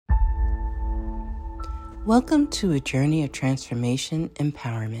Welcome to a journey of transformation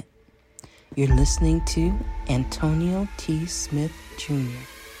empowerment. You're listening to Antonio T. Smith Jr.,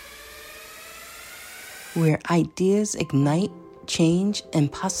 where ideas ignite, change,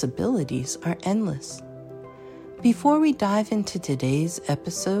 and possibilities are endless. Before we dive into today's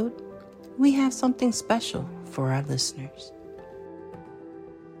episode, we have something special for our listeners.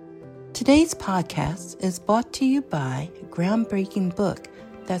 Today's podcast is brought to you by a groundbreaking book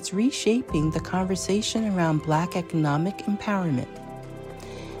that's reshaping the conversation around Black economic empowerment.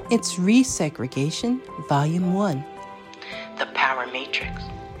 It's Resegregation, Volume 1, The Power Matrix,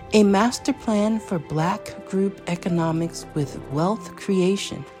 a master plan for Black group economics with wealth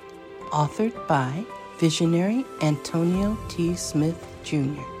creation, authored by visionary Antonio T. Smith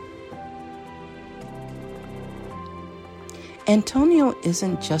Jr. Antonio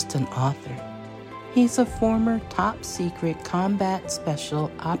isn't just an author. He's a former top-secret combat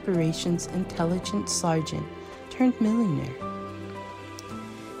special operations intelligence sergeant turned millionaire.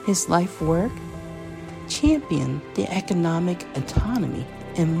 His life work championed the economic autonomy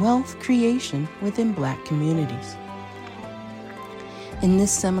and wealth creation within Black communities. In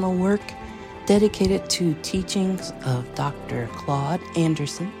this seminal work, dedicated to teachings of Dr. Claude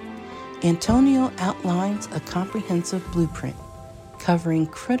Anderson, Antonio outlines a comprehensive blueprint covering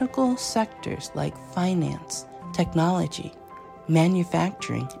critical sectors like finance, technology,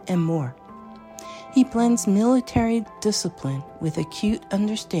 manufacturing, and more. He blends military discipline with acute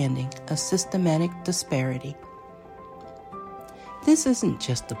understanding of systematic disparity. This isn't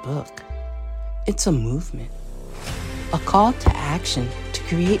just a book. It's a movement, a call to action to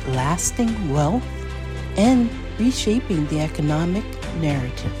create lasting wealth and reshaping the economic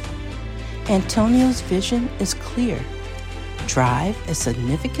narrative. Antonio's vision is clear. Drive a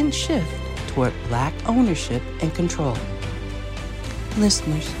significant shift toward Black ownership and control.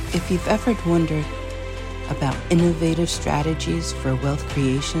 Listeners, if you've ever wondered about innovative strategies for wealth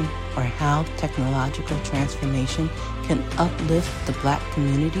creation or how technological transformation can uplift the Black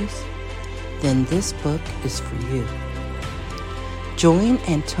communities, then this book is for you. Join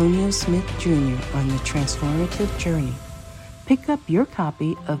Antonio Smith Jr. on the transformative journey. Pick up your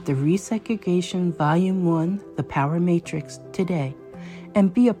copy of the Resegregation Volume 1, The Power Matrix, today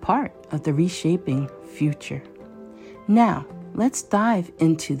and be a part of the reshaping future. Now, let's dive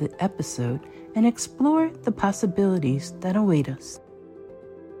into the episode and explore the possibilities that await us.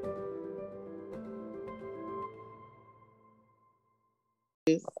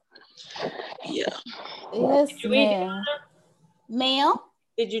 Yeah. Yes, ma'am. Ma'am?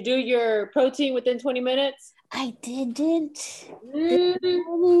 Did you do your protein within 20 minutes? I didn't.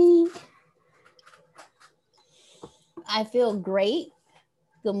 I feel great.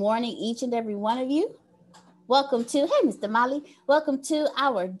 Good morning, each and every one of you. Welcome to, hey, Mr. Molly. Welcome to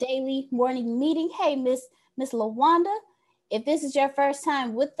our daily morning meeting. Hey, Miss LaWanda. If this is your first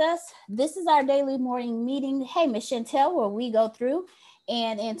time with us, this is our daily morning meeting. Hey, Miss Chantel, where we go through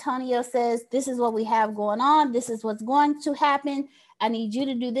and Antonio says, this is what we have going on. This is what's going to happen. I need you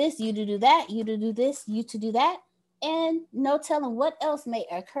to do this, you to do that, you to do this, you to do that, and no telling what else may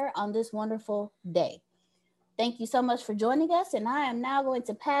occur on this wonderful day. Thank you so much for joining us, and I am now going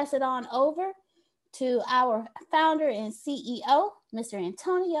to pass it on over to our founder and CEO, Mr.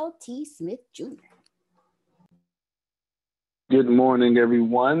 Antonio T. Smith Jr. Good morning,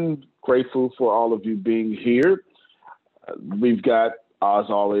 everyone. Grateful for all of you being here. We've got, as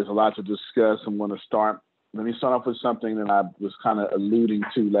always, a lot to discuss. I'm going to let me start off with something that I was kind of alluding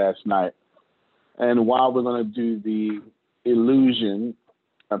to last night. And while we're going to do the illusion,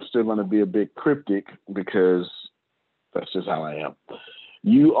 I'm still going to be a bit cryptic because that's just how I am.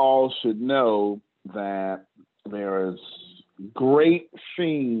 You all should know that there is great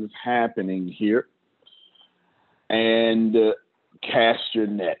things happening here. And cast your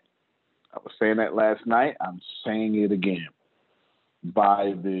net. I was saying that last night. I'm saying it again.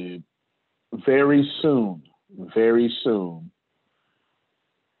 By the very soon,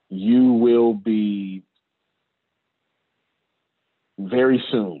 you will be very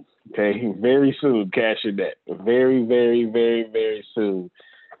soon, okay? Very soon, cast your net. Very, very, very, very soon,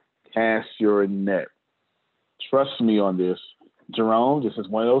 cast your net. Trust me on this. Jerome, this is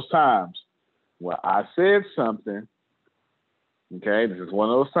one of those times where I said something, okay? This is one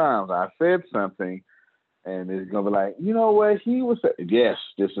of those times I said something, and it's going to be like, you know what, he was saying. Yes,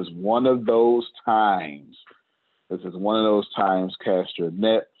 this is one of those times. This is one of those times, cast your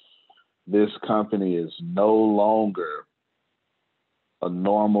net. This company is no longer a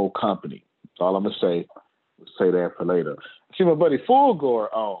normal company. That's all I'm going to say. We'll say that for later. See my buddy Fulgore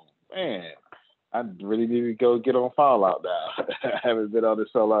on. Man, I really need to go get on Fallout now. I haven't been on it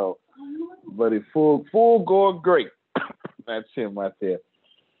so long. buddy, full gore great. That's him right there.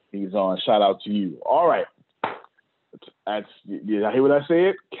 He's on. Shout out to you. All right. Did I hear what I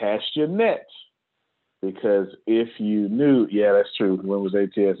said? Cast your nets. Because if you knew, yeah, that's true. When was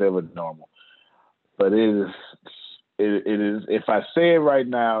ATS ever normal? But it is. If I say it right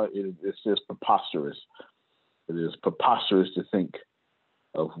now, it's just preposterous. It is preposterous to think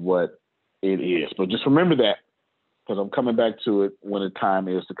of what it is. But just remember that, because I'm coming back to it when the time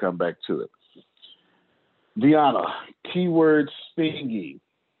is to come back to it. Deanna, keyword stingy.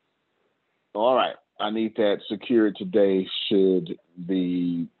 All right. I need that secured today should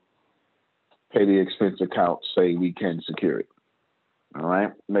the pay the expense account say we can secure it. All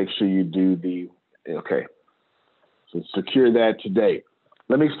right. Make sure you do okay. So secure that today.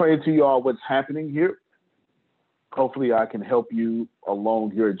 Let me explain to you all what's happening here. Hopefully I can help you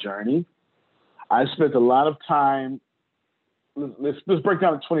along your journey. I spent a lot of time. Let's break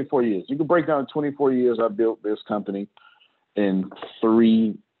down to 24 years. You can break down to 24 years. I built this company in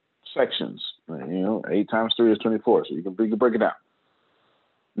 3 sections. 8 times 3 is 24. So you can break it down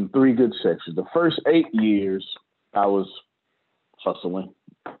in 3 good sections. The first 8 years, I was hustling.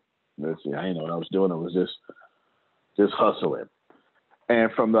 Let's see, I didn't know what I was doing. I was just hustling. And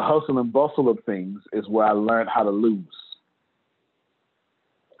from the hustle and bustle of things is where I learned how to lose.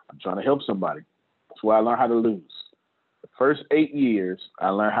 I'm trying to help somebody. That's where I learned how to lose. The first 8 years, I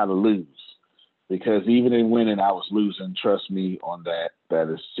learned how to lose. Because even in winning, I was losing. Trust me on that. That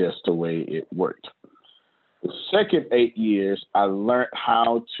is just the way it worked. The second 8 years, I learned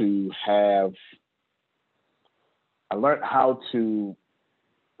how to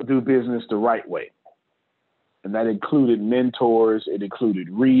do business the right way. And that included mentors. It included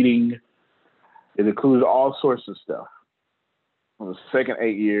reading. It included all sorts of stuff. The second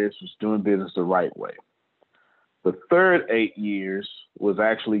 8 years was doing business the right way. The third 8 years was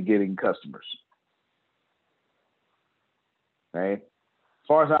actually getting customers. Okay? As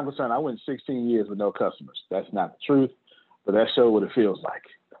far as I'm concerned, I went 16 years with no customers. That's not the truth, but that shows what it feels like.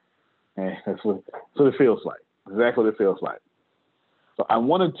 Okay? That's what it feels like. Exactly what it feels like. So I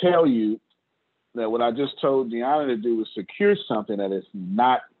want to tell you that what I just told Deanna to do is secure something that is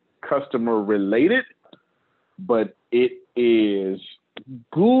not customer related, but it is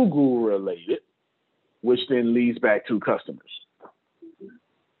Google related, which then leads back to customers.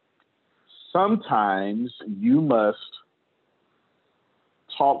 Sometimes you must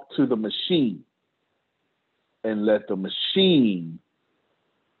talk to the machine and let the machine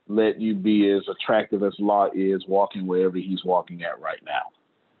let you be as attractive as Law is walking wherever he's walking at right now.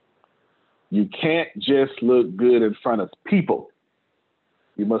 You can't just look good in front of people.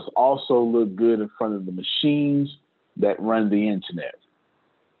 You must also look good in front of the machines that run the internet.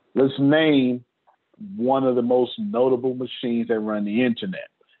 Let's name one of the most notable machines that run the internet,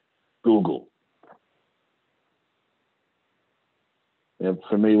 Google. You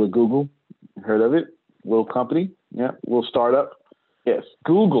familiar with Google? Heard of it? Little company? Yeah, little startup. Yes,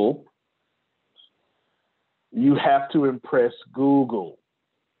 Google. You have to impress Google.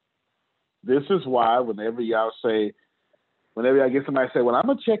 This is why whenever I get somebody say, well, I'm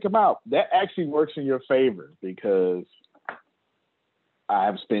going to check them out, that actually works in your favor because I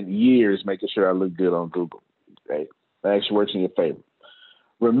have spent years making sure I look good on Google. Okay? That actually works in your favor.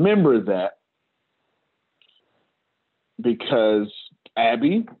 Remember that because,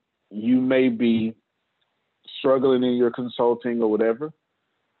 Abby, you may be struggling in your consulting or whatever,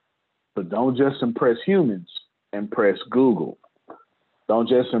 but don't just impress humans, impress Google. Don't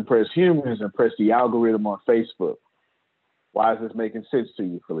just impress humans, impress the algorithm on Facebook. Why is this making sense to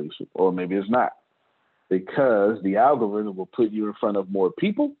you, Felicia? Or maybe it's not. Because the algorithm will put you in front of more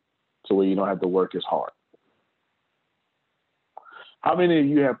people so where you don't have to work as hard. How many of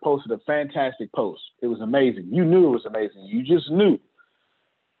you have posted a fantastic post? It was amazing. You knew it was amazing. You just knew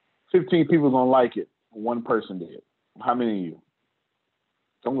 15 people are going to like it. One person did. How many of you?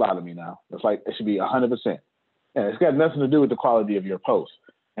 Don't lie to me now. It's like it should be 100%. And it's got nothing to do with the quality of your post.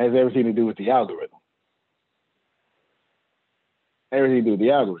 It has everything to do with the algorithm. Everything to do with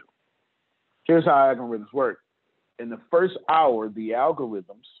the algorithm. Here's how algorithms work. In the first hour, the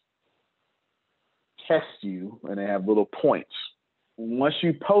algorithms test you, and they have little points. Once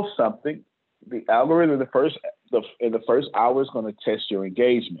you post something, the algorithm in the first hour is going to test your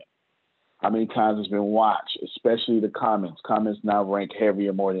engagement. How many times it's been watched, especially the comments. Comments now rank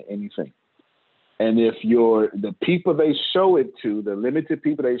heavier more than anything. And if the people they show it to, the limited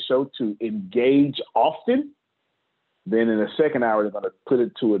people they show to engage often, then in the second hour, they're going to put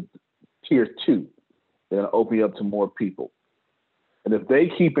it to a tier 2. They're going to open it up to more people. And if they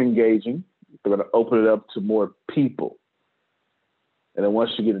keep engaging, they're going to open it up to more people. And then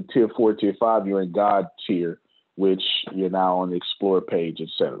once you get to tier 4, tier 5, you're in God tier, which you're now on the Explore page,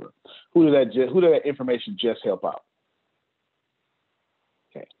 etc. Who did that information just help out?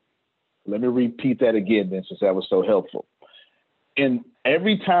 Okay. Let me repeat that again then, since that was so helpful. And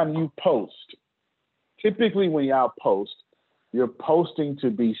every time you post, typically when y'all post, you're posting to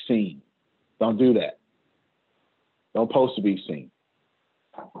be seen. Don't do that. Don't post to be seen.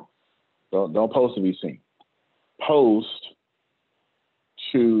 Don't post to be seen. Post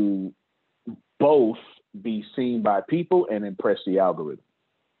to both be seen by people and impress the algorithm.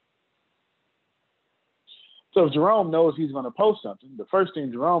 So if Jerome knows he's going to post something, the first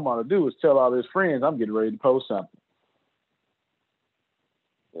thing Jerome ought to do is tell all his friends, I'm getting ready to post something.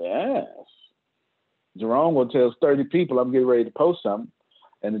 Yes. Jerome will tell 30 people, I'm getting ready to post something.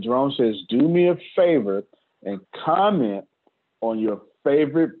 And then Jerome says, do me a favor and comment on your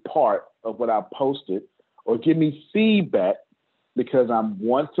favorite part of what I posted, or give me feedback because I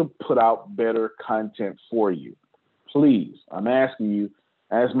want to put out better content for you. Please, I'm asking you,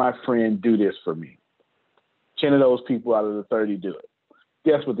 as my friend, do this for me. 10 of those people out of the 30 do it.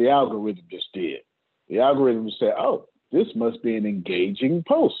 Guess what the algorithm just did? The algorithm said, oh, this must be an engaging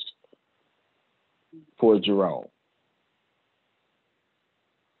post for Jerome.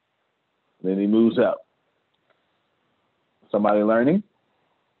 Then he moves up. Somebody learning?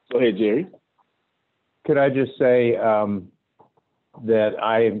 Go ahead, Jerry. Could I just say that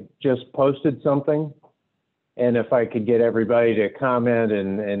I just posted something, and if I could get everybody to comment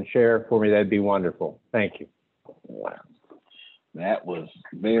and share for me, that'd be wonderful. Thank you. Wow. That was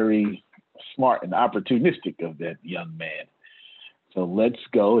very smart and opportunistic of that young man. So let's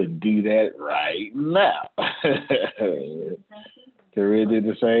go and do that right now. Corinne did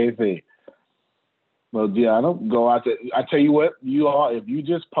the same thing. Well, Gianna, go out there. I tell you what, you all, if you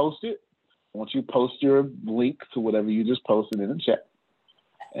just post it, I want you to post your link to whatever you just posted in the chat.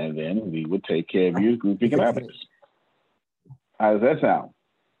 And then we would take care of your group economics. How does that sound?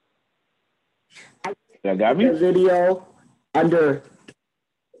 Y'all got me? The video under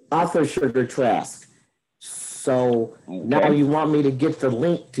Author Sugar Trask. So now you want me to get the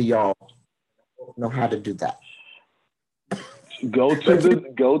link to y'all. I don't know how to do that. Go to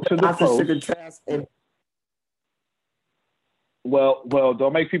the Author post. Sugar Trask and Well,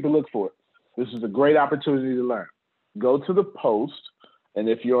 don't make people look for it. This is a great opportunity to learn. Go to the post, and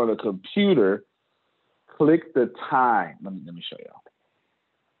if you're on a computer, click the time. Let me show y'all.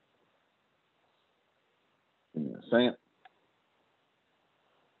 Give me a second.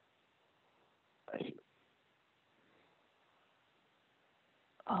 Right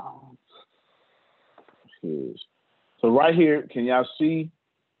here. So right here, can y'all see?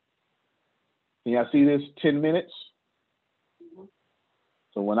 Can y'all see this 10 minutes?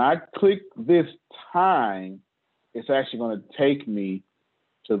 So when I click this time, it's actually going to take me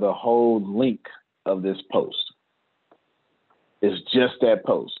to the whole link of this post. It's just that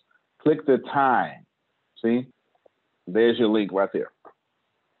post. Click the time. See? There's your link right there.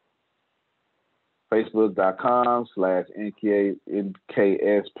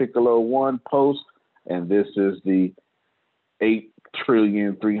 Facebook.com/NKS Piccolo1 post. And this is the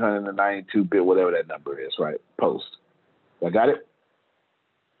 8,392,000,000,000, whatever that number is, right? Post. I got it?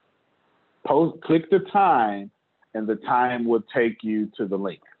 Click the time, and the time will take you to the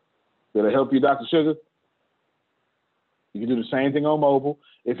link. Did it help you, Dr. Sugar? You can do the same thing on mobile.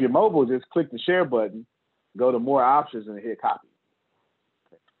 If you're mobile, just click the share button, go to more options, and hit copy.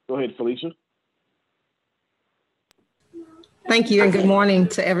 Go ahead, Felicia. Thank you, and good morning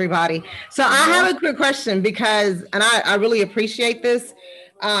to everybody. So I have a quick question because, and I really appreciate this.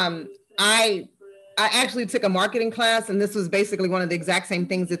 I actually took a marketing class, and this was basically one of the exact same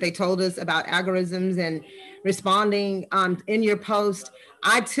things that they told us about algorithms and responding in your post.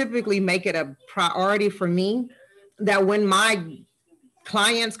 I typically make it a priority for me that when my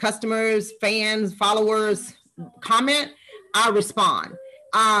clients, customers, fans, followers comment, I respond.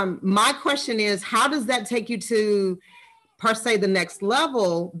 My question is, how does that take you to, per se, the next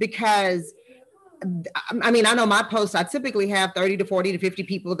level? Because I mean, I know my posts, I typically have 30 to 40 to 50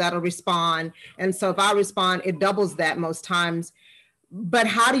 people that'll respond. And so if I respond, it doubles that most times. But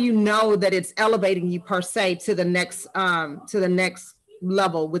how do you know that it's elevating you, per se, to the next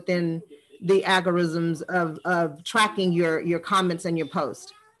level within the algorithms of tracking your comments and your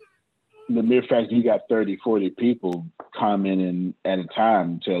post? The mere fact you got 30, 40 people commenting at a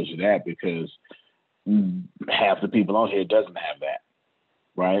time tells you that, because half the people on here doesn't have that,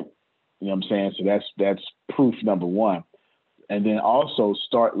 right? You know what I'm saying? So that's proof number one. And then also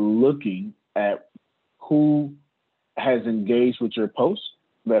start looking at who has engaged with your post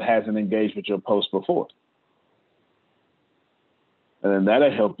that hasn't engaged with your post before. And then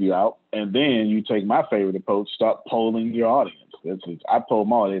that'll help you out. And then you take my favorite approach, start polling your audience. I poll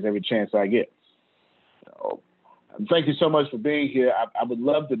my audience every chance I get. So, thank you so much for being here. I would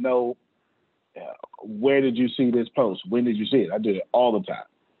love to know, where did you see this post? When did you see it? I do it all the time.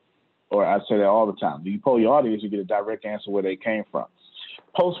 Or I say that all the time. When you poll your audience, you get a direct answer where they came from.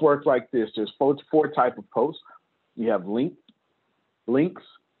 Posts work like this. There's four types of posts. You have links,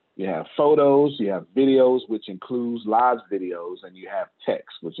 you have photos, you have videos, which includes live videos, and you have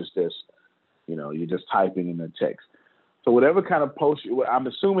text, which is just, you're just typing in the text. So whatever kind of post, I'm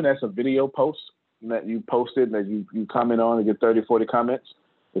assuming that's a video post that you posted, that you comment on and get 30, 40 comments.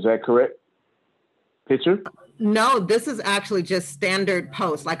 Is that correct? Picture? No, this is actually just standard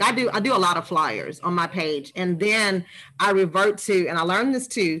posts. Like I do a lot of flyers on my page, and then I revert to, and I learned this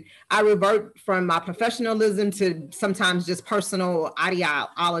too, I revert from my professionalism to sometimes just personal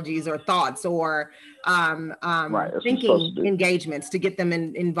ideologies or thoughts or thinking engagements to get them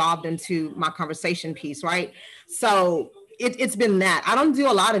involved into my conversation piece, right? So it's been that. I don't do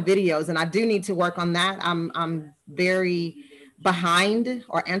a lot of videos, and I do need to work on that. I'm very behind,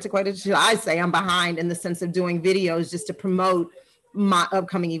 or antiquated, should I say. I'm behind in the sense of doing videos just to promote my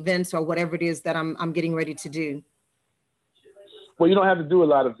upcoming events or whatever it is that I'm getting ready to do. Well, you don't have to do a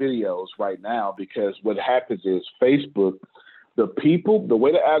lot of videos right now, because what happens is Facebook, the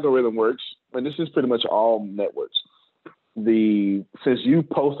way the algorithm works, and this is pretty much all networks, since you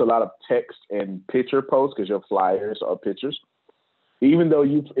post a lot of text and picture posts, because your flyers are pictures, even though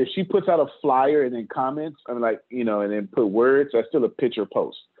if she puts out a flyer and then comments, and then put words, that's still a picture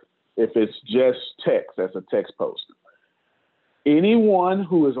post. If it's just text, that's a text post. Anyone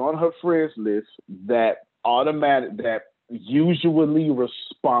who is on her friends list that usually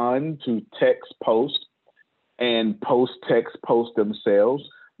respond to text posts and text post themselves,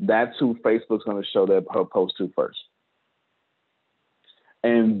 that's who Facebook's going to show her post to first.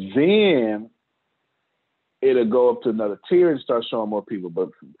 And then it'll go up to another tier and start showing more people. But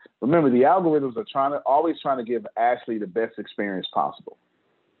remember, the algorithms are always trying to give Ashley the best experience possible.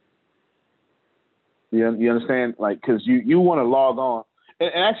 You understand? Because you want to log on.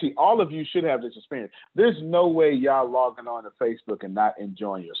 And actually, all of you should have this experience. There's no way y'all logging on to Facebook and not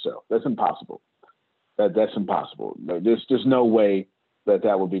enjoying yourself. That's impossible. That's impossible. There's just no way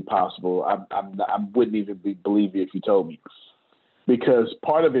that would be possible. I wouldn't even believe you if you told me. Because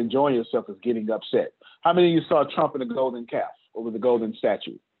part of enjoying yourself is getting upset. How many of you saw Trump in the golden calf over the golden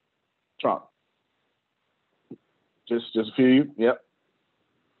statue? Trump. Just a few of you? Yep.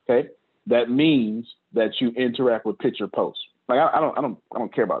 Okay. That means that you interact with picture posts. I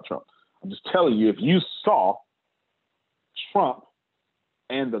don't care about Trump. I'm just telling you, if you saw Trump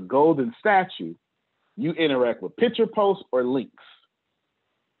and the golden statue, you interact with picture posts or links.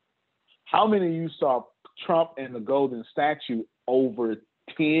 How many of you saw Trump and the golden statue over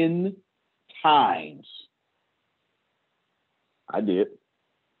 10 times? I did.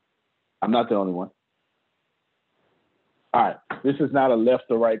 I'm not the only one. All right. This is not a left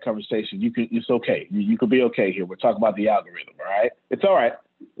or right conversation. It's okay. You could be okay here. We're talking about the algorithm. All right. It's all right.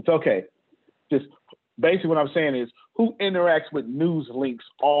 It's okay. Just basically what I'm saying is, who interacts with news links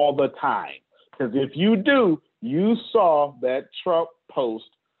all the time? Because if you do, you saw that Trump post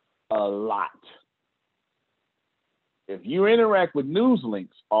a lot. If you interact with news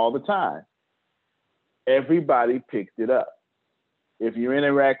links all the time, everybody picked it up. If you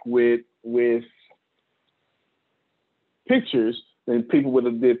interact with pictures, then people would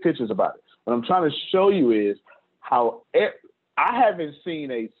have did pictures about it. What I'm trying to show you is how I haven't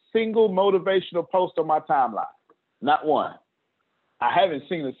seen a single motivational post on my timeline. Not one. I haven't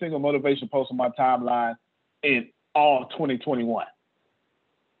seen a single motivational post on my timeline in all 2021.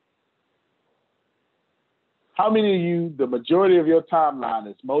 How many of you, the majority of your timeline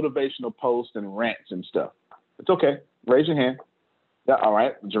is motivational posts and rants and stuff? It's okay. Raise your hand. Yeah, all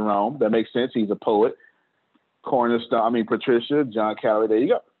right. Jerome, that makes sense. He's a poet. Patricia, John Calloway, there you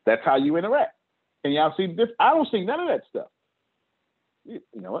go. That's how you interact. Can y'all see this? I don't see none of that stuff. You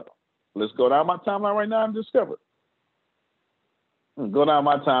know what? Let's go down my timeline right now and discover it. Go down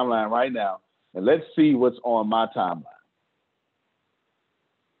my timeline right now and let's see what's on my timeline.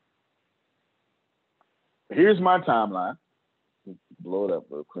 Here's my timeline. Blow it up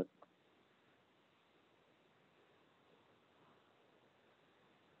real quick.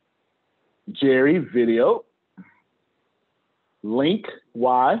 Jerry video. Link.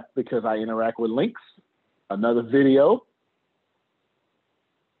 Why? Because I interact with links. Another video.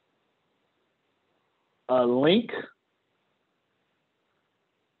 A link.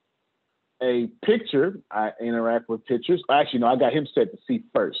 A picture. I interact with pictures. Actually, no, I got him set to see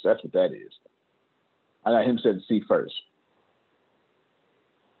first. That's what that is. I got him set to see first.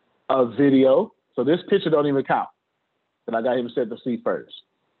 a video. So this picture don't even count. And I got him set to see first.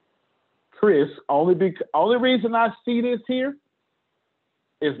 Chris, only reason I see this here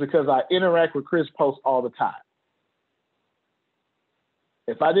is because I interact with Chris posts all the time.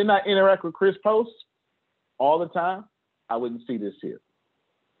 If I did not interact with Chris posts all the time, I wouldn't see this here.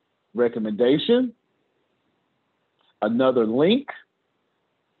 Recommendation, another link,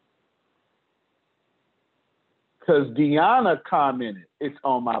 because Deanna commented, it's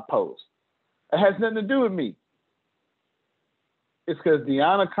on my post. It has nothing to do with me. It's because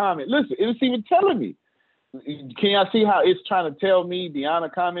Deanna commented. Listen, it's even telling me. Can y'all see how it's trying to tell me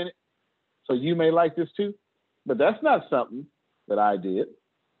Deanna commented? So you may like this too. But that's not something that I did.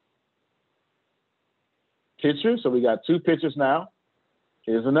 Picture. So we got 2 pictures now.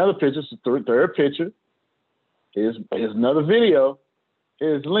 Here's another picture. So third picture. Here's another video.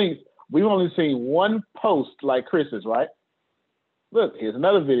 Here's links. We've only seen 1 post like Chris's, right? Look, here's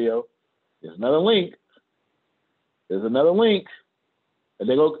another video. Here's another link. There's another link. And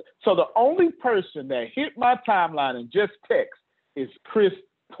they go. So the only person that hit my timeline and just text is Chris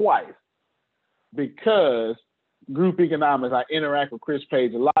twice, because Group Economics, I interact with Chris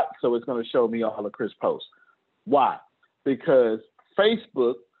page a lot, so it's going to show me all of Chris posts. Why? Because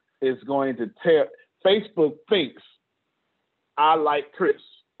Facebook is going to tell, Facebook thinks I like Chris,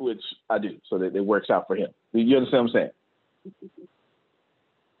 which I do, so that it works out for him. You understand what I'm saying?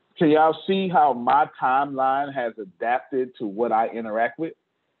 Can y'all see how my timeline has adapted to what I interact with?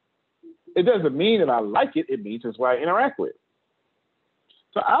 It doesn't mean that I like it. It means it's what I interact with.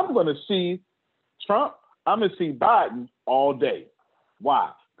 So I'm going to see Trump. I'm going to see Biden all day.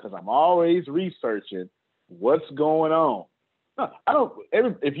 Why? Because I'm always researching what's going on. No, I don't.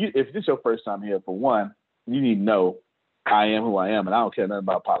 If this is your first time here, for one, you need to know I am who I am, and I don't care nothing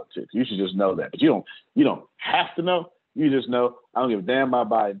about politics. You should just know that. But you don't have to know. You just know I don't give a damn about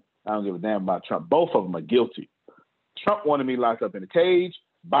Biden. I don't give a damn about Trump. Both of them are guilty. Trump wanted me locked up in a cage.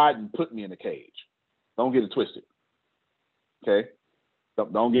 Biden put me in a cage. Don't get it twisted. Okay?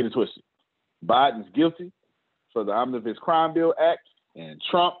 Don't get it twisted. Biden's guilty for the Omnibus Crime Bill Act, and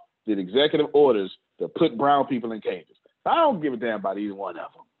Trump did executive orders to put brown people in cages. I don't give a damn about either one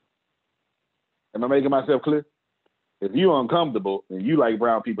of them. Am I making myself clear? If you're uncomfortable, then you like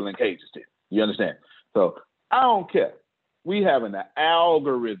brown people in cages too. You understand? So I don't care. We having an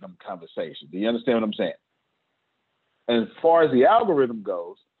algorithm conversation. Do you understand what I'm saying? And as far as the algorithm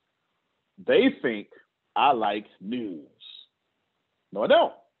goes, they think I like news. No, I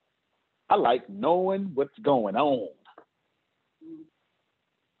don't. I like knowing what's going on.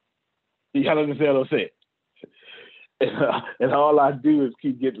 You gotta understand what I'm saying? And all I do is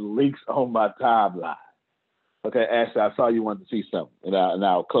keep getting links on my timeline. Okay, Ashley, I saw you wanted to see something, and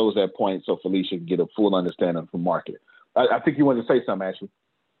I'll close that point so Felicia can get a full understanding from marketing. I think you wanted to say something, Ashley.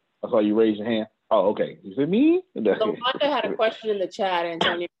 I saw you raise your hand. Oh, okay. Is it me? So Wanda had a question in the chat,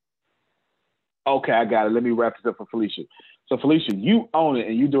 Antonio. Okay, I got it. Let me wrap this up for Felicia. So Felicia, you own it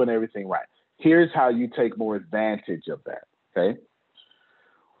and you're doing everything right. Here's how you take more advantage of that, okay?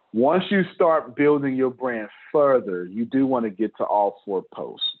 Once you start building your brand further, you do want to get to all 4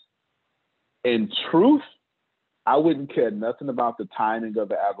 posts. In truth, I wouldn't care nothing about the timing of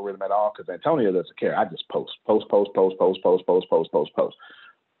the algorithm at all, because Antonio doesn't care. I just post.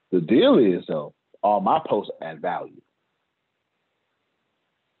 The deal is, though, all my posts add value.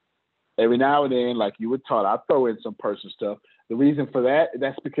 Every now and then, like you were taught, I throw in some personal stuff. The reason for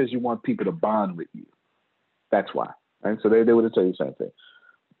that's because you want people to bond with you. That's why. And so they would tell you the same thing.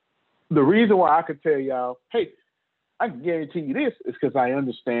 The reason why I could tell y'all, hey, I can guarantee you this, is because I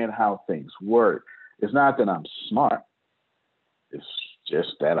understand how things work. It's not that I'm smart. It's just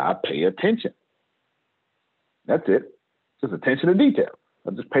that I pay attention. That's it. Just attention to detail.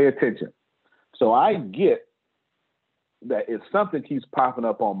 I just pay attention. So I get that if something keeps popping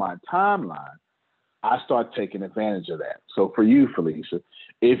up on my timeline, I start taking advantage of that. So for you, Felicia,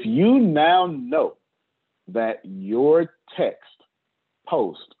 if you now know that your text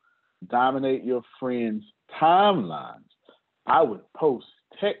posts dominate your friends' timelines, I would post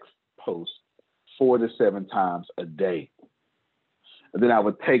text posts 4 to 7 times a day. And then I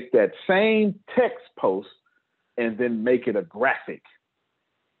would take that same text post and then make it a graphic.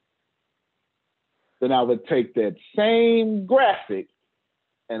 Then I would take that same graphic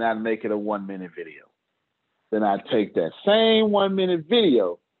and I'd make it a 1-minute video. Then I'd take that same 1-minute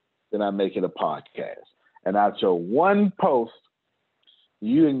video, then I'd make it a podcast. And out your one post,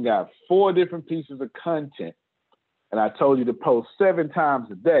 you done got 4 different pieces of content. And I told you to post 7 times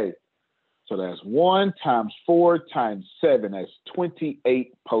a day. So that's 1 times 4 times 7. That's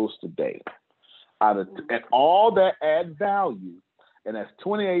 28 posts a day. And all that add value. And that's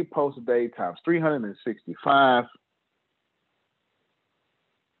 28 posts a day times 365.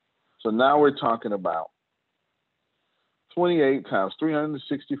 So now we're talking about 28 times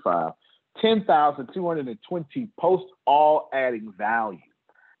 365, 10,220 posts, all adding value.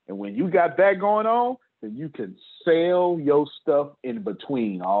 And when you got that going on, then you can sell your stuff in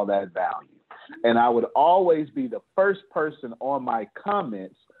between all that value. And I would always be the first person on my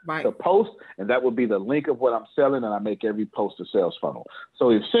comments to post, and that would be the link of what I'm selling, and I make every post a sales funnel.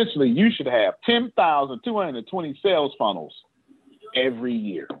 So essentially, you should have 10,220 sales funnels every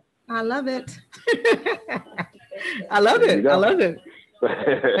year. I love it. I love it. I love it.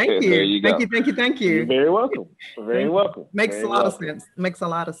 Thank you. Thank you. Thank you. Thank you. You're very welcome. Very welcome. Makes a lot of sense. Makes a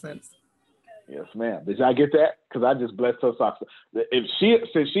lot of sense. Yes, ma'am. Did y'all get that? Because I just blessed her socks.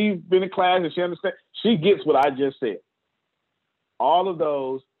 Since she's been in class and she understands, she gets what I just said. All of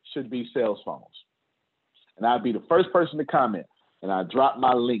those should be sales funnels. And I'd be the first person to comment. And I drop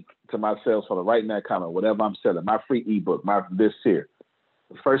my link to my sales funnel right in that comment, whatever I'm selling, my free ebook, my this here.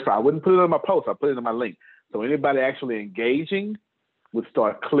 The first part, I wouldn't put it on my post, I put it in my link. So anybody actually engaging would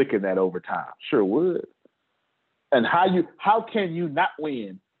start clicking that over time. Sure would. And how can you not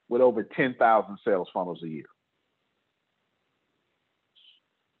win with over 10,000 sales funnels a year?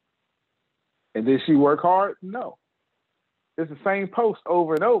 And did she work hard? No. It's the same post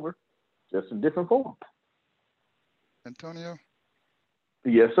over and over, just in different form. Antonio?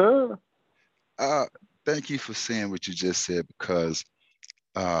 Yes, sir. Thank you for saying what you just said, because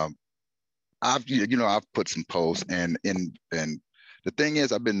I've put some posts, and the thing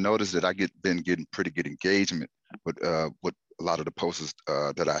is, I've been noticed that been getting pretty good engagement with a lot of the posts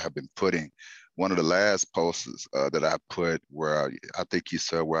that I have been putting. One of the last posts that I put, where I think you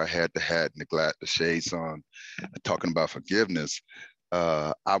saw, where I had the hat and the shades on, talking about forgiveness,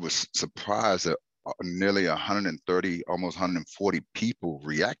 I was surprised that nearly 130, almost 140 people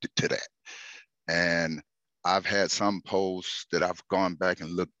reacted to that. And I've had some posts that I've gone back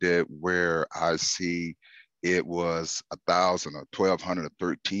and looked at where I see it was 1,000 or 1,200 or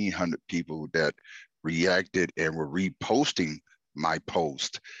 1,300 people that reacted and were reposting my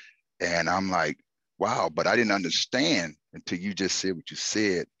post. And I'm like, wow, but I didn't understand until you just said what you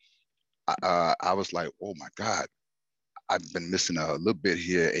said. I was like, oh my God, I've been missing a little bit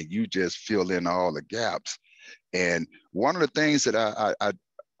here, and you just fill in all the gaps. And one of the things that I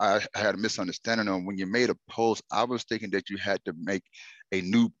had a misunderstanding on, when you made a post, I was thinking that you had to make a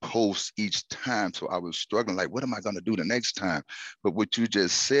new post each time. So I was struggling, like, what am I going to do the next time? But what you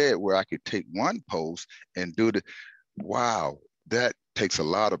just said, where I could take one post and do wow, that takes a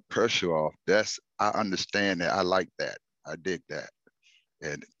lot of pressure off. I understand that. I like that. I dig that.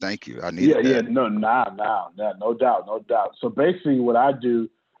 And thank you. I need that. Yeah, no doubt. So basically what I do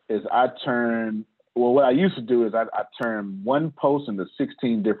is what I used to do is I turn one post into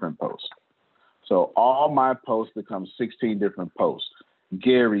 16 different posts. So all my posts become 16 different posts.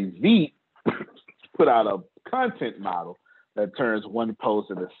 Gary Vee put out a content model that turns one post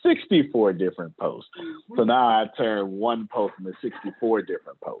into 64 different posts. So now I turn one post into 64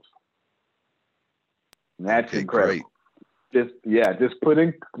 different posts. And that's incredible. Great. Just put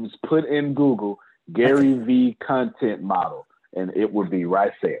in Google Gary Vee content model, and it would be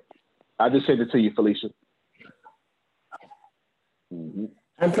right there. I just sent it to you, Felicia. Mm-hmm.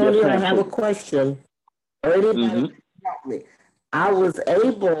 Antonio, I have a question. Help me. I was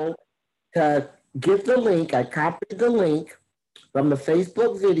able to get the link. I copied the link from the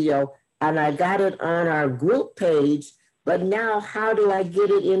Facebook video, and I got it on our group page. But now, how do I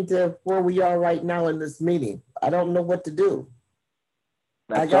get it into where we are right now in this meeting? I don't know what to do.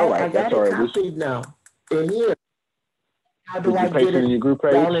 I got it copied now in here. How do I get it in your group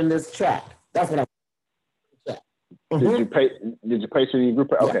page? Down in this chat? That's what I'm. Did you paste it in your group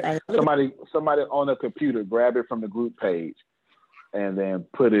page? Okay. Somebody on a computer, grab it from the group page and then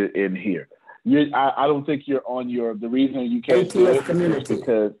put it in here. I don't think you're on the reason you can't ATS do it community. Is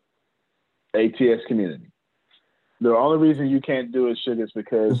because ATS community. The only reason you can't do it, Sugar, is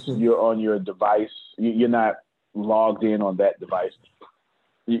because you're on your device. You're not logged in on that device.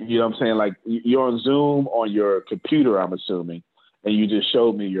 You know what I'm saying? Like, you're on Zoom on your computer, I'm assuming, and you just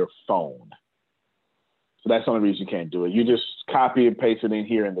showed me your phone. So that's the only reason you can't do it. You just copy and paste it in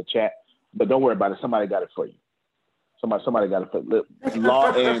here in the chat, but don't worry about it. Somebody got it for you. Somebody got it for you.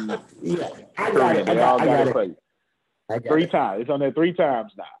 Law and I got it. I got it for you. 3 times. It's on there 3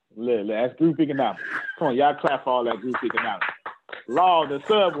 times now. That's group economics. Come on, y'all clap for all that group economics. Law on the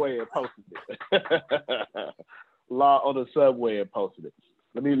subway and posted it. Law on the subway and posted it.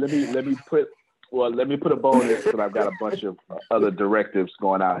 Let me put a bow on this, because I've got a bunch of other directives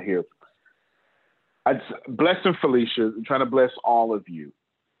going out here. Blessing Felicia, I'm trying to bless all of you.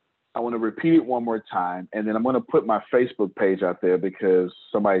 I want to repeat it one more time, and then I'm going to put my Facebook page out there because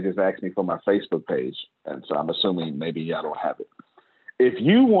somebody just asked me for my Facebook page, and so I'm assuming maybe y'all don't have it. If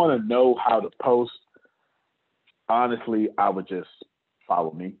you want to know how to post, honestly, I would just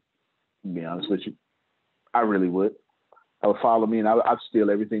follow me, to be honest with you. I really would. I would follow me, and I'd steal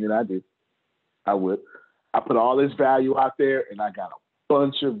everything that I do. I would. I put all this value out there, and I got a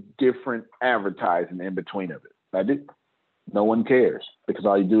bunch of different advertising in between of it. I do. No one cares because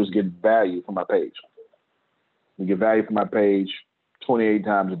all you do is get value from my page. You get value from my page 28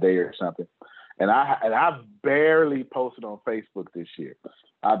 times a day or something. And I've barely posted on Facebook this year.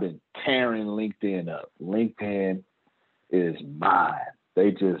 I've been tearing LinkedIn up. LinkedIn is mine.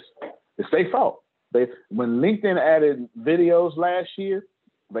 It's their fault. When LinkedIn added videos last year,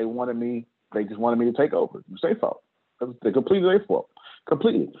 they just wanted me to take over. It's their fault. They completely their fault.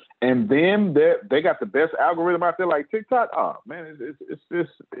 Completely. And then they got the best algorithm out there like TikTok. Oh man,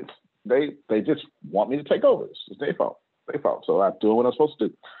 they just want me to take over. It's their fault. So I'm doing what I'm supposed to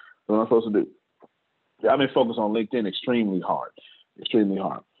do. Yeah, I've been focused on LinkedIn extremely hard.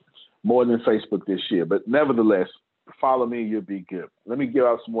 More than Facebook this year. But nevertheless, follow me, you'll be good. Let me give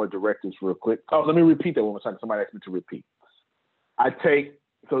out some more directives real quick. Oh, let me repeat that one more time. Somebody asked me to repeat.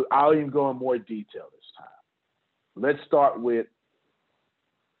 So I'll even go in more detail this time. Let's start with,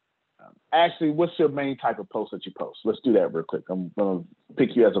 actually, what's your main type of post that you post? Let's do that real quick. I'm going to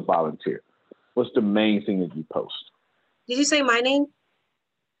pick you as a volunteer. What's the main thing that you post? Did you say my name?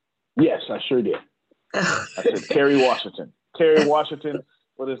 Yes, I sure did. I said Terry Washington. Terry Washington,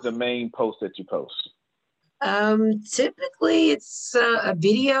 what is the main post that you post? Typically it's a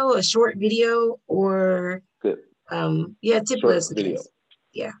video, a short video, or good. Typically it's a video.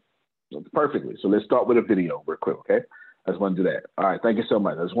 Yeah. Perfectly. So let's start with a video real quick, okay? I just want to do that. All right, thank you so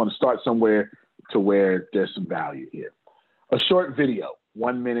much. I just want to start somewhere to where there's some value here. A short video,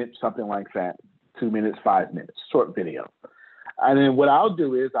 1 minute, something like that, 2 minutes, 5 minutes, short video. And then what I'll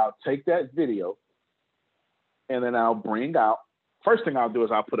do is I'll take that video and then I'll bring out, first thing I'll do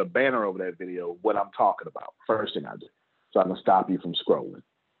is I'll put a banner over that video, what I'm talking about. First thing I do. So I can stop you from scrolling.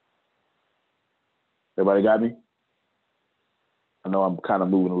 Everybody got me? I know I'm kind of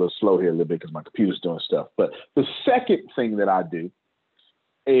moving a little slow here a little bit because my computer's doing stuff. But the second thing that I do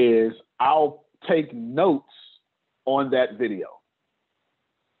is I'll take notes on that video.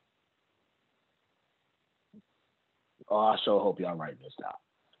 Oh, I sure hope y'all writing this down.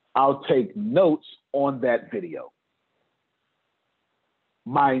 I'll take notes on that video.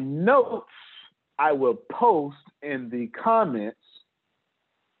 My notes I will post in the comments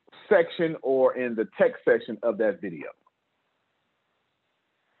section or in the text section of that video.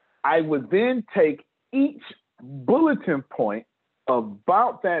 I would then take each bulletin point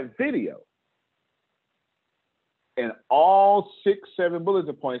about that video, and all 6, 7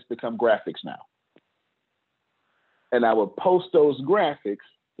 bulletin points become graphics now. And I would post those graphics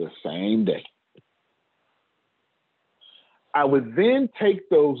the same day. I would then take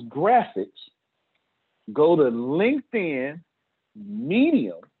those graphics, go to LinkedIn,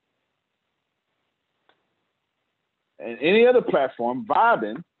 Medium, and any other platform,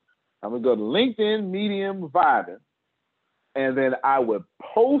 Vibin. I'm going to go to LinkedIn, Medium, Vibin, and then I would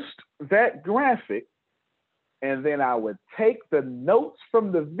post that graphic, and then I would take the notes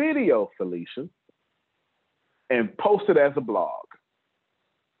from the video, Felicia, and post it as a blog.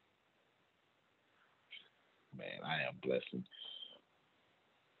 Man, I am blessing.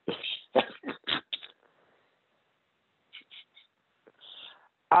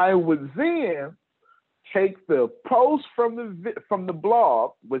 I would then take the post from the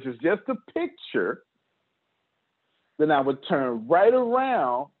blog, which is just a picture. Then I would turn right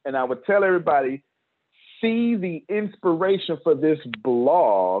around and I would tell everybody, see the inspiration for this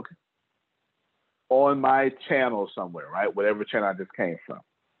blog on my channel somewhere, right? Whatever channel I just came from.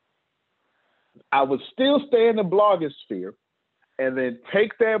 I would still stay in the blogosphere and then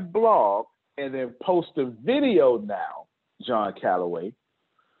take that blog and then post a video now, John Calloway,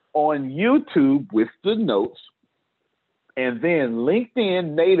 on YouTube with the notes, and then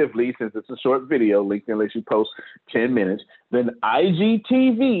LinkedIn natively, since it's a short video, LinkedIn lets you post 10 minutes, then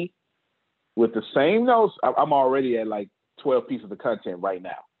IGTV with the same notes. I'm already at like 12 pieces of content right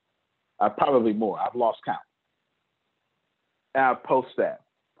now. Probably more. I've lost count. And I post that.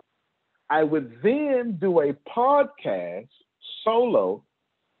 I would then do a podcast solo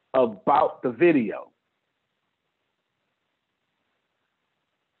about the video.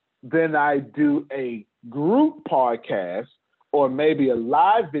 Then I do a group podcast or maybe a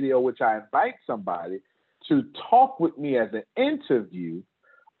live video, which I invite somebody to talk with me as an interview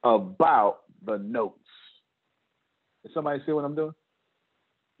about the notes. Does somebody see what I'm doing?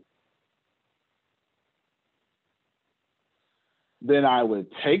 Then I would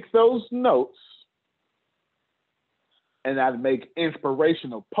take those notes and I'd make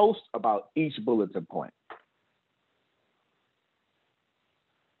inspirational posts about each bulletin point.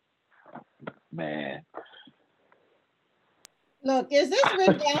 Man. Look, is this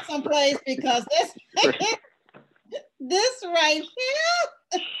written down someplace? Because this right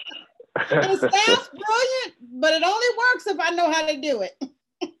here, it sounds brilliant, but it only works if I know how to do it.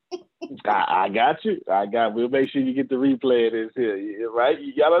 I got you. We'll make sure you get the replay of this here, right?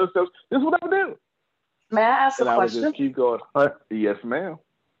 Y'all understand? This is what I do. May I ask a question? I would just keep going. Yes, ma'am.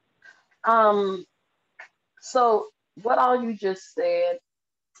 So what all you just said,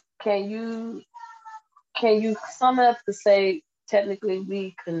 can you sum it up to say technically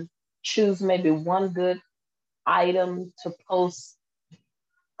we can choose maybe one good item to post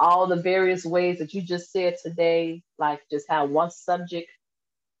all the various ways that you just said today, like just have one subject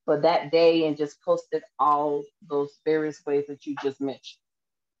for that day and just post it all those various ways that you just mentioned?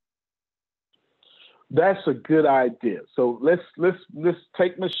 That's a good idea. So let's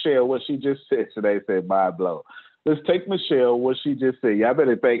take Michelle, what she just said today, said mind blow. Let's take Michelle, what she just said. Y'all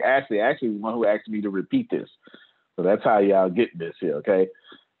better thank Ashley. Ashley is the one who asked me to repeat this. So that's how y'all get this here, okay?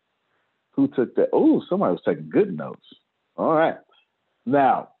 Who took that? Oh, somebody was taking good notes. All right.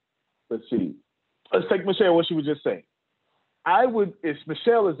 Now, let's see. Let's take Michelle, what she was just saying. If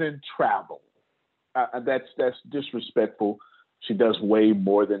Michelle is in travel, that's disrespectful. She does way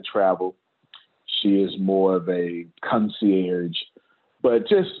more than travel. She is more of a concierge. But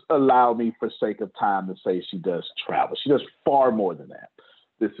just allow me, for sake of time, to say she does travel. She does far more than that.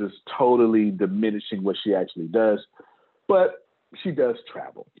 This is totally diminishing what she actually does, but she does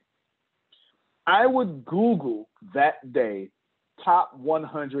travel. I would Google that day top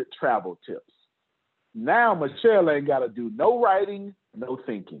 100 travel tips. Now Michelle ain't got to do no writing, no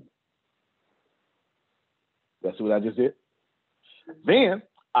thinking. That's what I just did. Then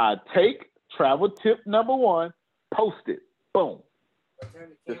I take travel tip number 1, post it, boom.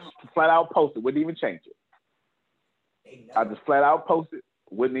 Just flat out post it, wouldn't even change it. I just flat out post it,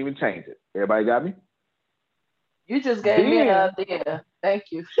 wouldn't even change it. Everybody got me? You just gave me an idea. Thank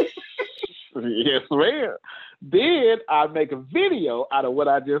you. Yes, ma'am. Then I make a video out of what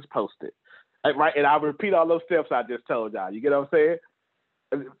I just posted. Right, and I'll repeat all those steps I just told y'all. You get what I'm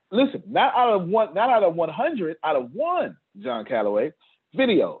saying? Listen, not out of 100, out of 1, John Calloway,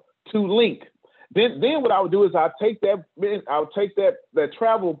 video to link. Then what I would do is I'll take that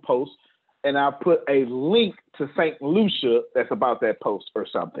travel post and I'll put a link to St. Lucia that's about that post or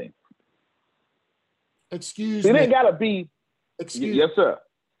something. Excuse me. It ain't gotta be. Yes, sir.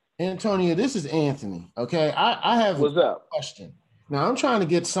 Antonio, this is Anthony. Okay, I have What's up? Question. Now I'm trying to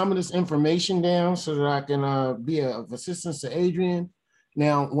get some of this information down so that I can be of assistance to Adrian.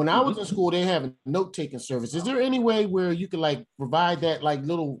 Now, when I was in school, they have a note-taking service. Is there any way where you could like provide that like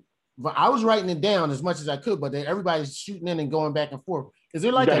little? I was writing it down as much as I could, but everybody's shooting in and going back and forth. Is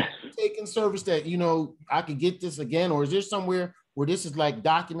there like a note-taking service that I could get this again, or is there somewhere where this is like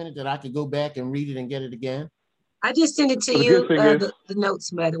documented that I could go back and read it and get it again? I just sent it to you, the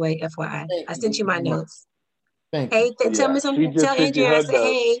notes, by the way, FYI. I sent you my notes. Thank you. Hey, tell me something. Tell Adrian I said,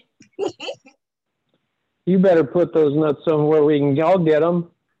 hey. You better put those notes somewhere we can all get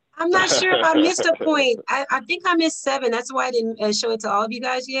them. I'm not sure if I missed a point. I think I missed 7. That's why I didn't show it to all of you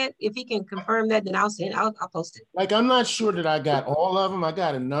guys yet. If he can confirm that, then I'll post it. Like, I'm not sure that I got all of them. I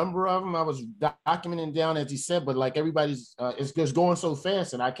got a number of them. I was documenting down as he said, but like everybody's, it's just going so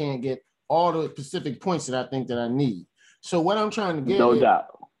fast that I can't get all the specific points that I think that I need. So what I'm trying to get, no doubt.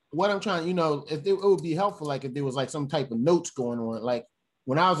 What I'm trying, if it would be helpful, like if there was like some type of notes going on, like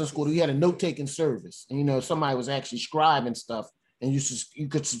when I was in school, we had a note-taking service, and somebody was actually scribing stuff, and you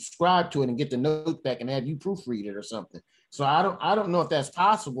could subscribe to it and get the note back and have you proofread it or something. So I don't know if that's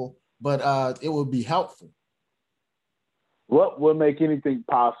possible, but it would be helpful. What will make anything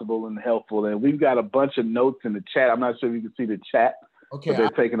possible and helpful? And we've got a bunch of notes in the chat. I'm not sure if you can see the chat. Okay. But they're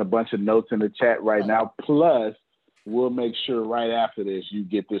taking a bunch of notes in the chat right now. Plus, we'll make sure right after this you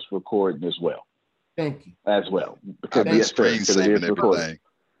get this recording as well. Thank you. As well. I've been screen saving everything.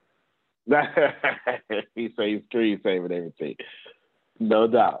 He says he's screen saving everything. No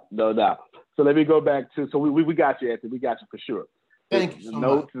doubt. No doubt. So let me go back to, so we got you, Anthony. We got you for sure. Thank you so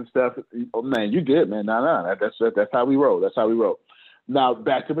notes much. And stuff. Oh, man, you good, man. No. That's how we roll. That's how we roll. Now,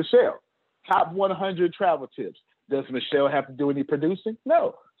 back to Michelle. Top 100 travel tips. Does Michelle have to do any producing?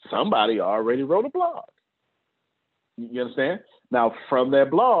 No. Somebody already wrote a blog. You understand? Now, from that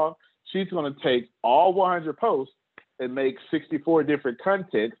blog, she's going to take all 100 posts and make 64 different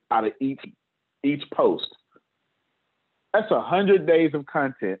content out of each each post. That's 100 days of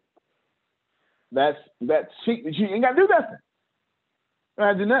content. You ain't got to do nothing. You ain't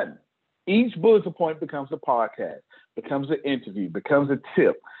got to do nothing. Each bullet point becomes a podcast, becomes an interview, becomes a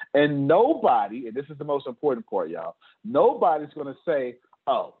tip. And nobody, and this is the most important part, y'all, nobody's going to say,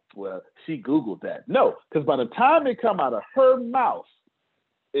 oh, well, she Googled that. No, because by the time it come out of her mouth,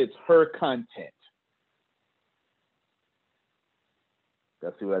 it's her content.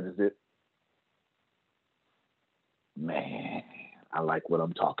 Y'all see what I just did? Man, I like what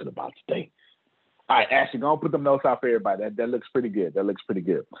I'm talking about today. All right, Ashley, go and put them notes out for everybody. That looks pretty good. That looks pretty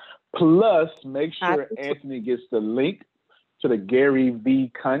good. Plus, make sure Anthony gets the link to the Gary V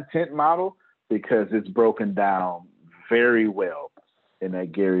content model because it's broken down very well in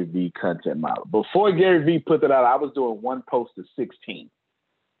that Gary V content model. Before Gary V put that out, I was doing one post to 16.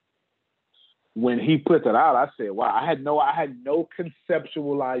 When he put that out, I said, wow, I had no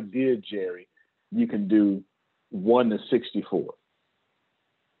conceptual idea, Jerry, you can do 1 to 64.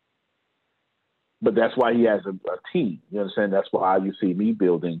 But that's why he has a team. You understand? That's why you see me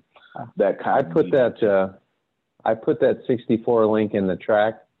building that kind of meeting. I put that 64 link in the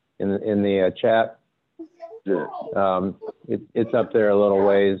track in the chat. Good. It's up there a little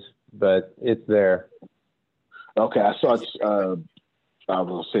ways, but it's there. Okay, I saw. I was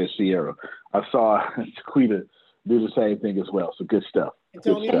gonna say Sierra. I saw Chiquita do the same thing as well. So good stuff.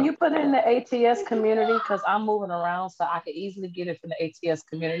 Can you put it in the ATS community? Because I'm moving around, so I could easily get it from the ATS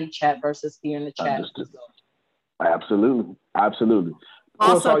community chat versus here in the chat. Understood. Absolutely.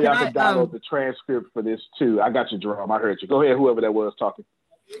 Of course, y'all can download the transcript for this too. I got you, Jerome. I heard you. Go ahead, whoever that was talking.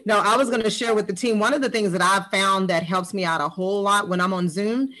 No, I was going to share with the team. One of the things that I've found that helps me out a whole lot when I'm on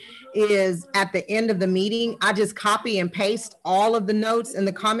Zoom is at the end of the meeting, I just copy and paste all of the notes in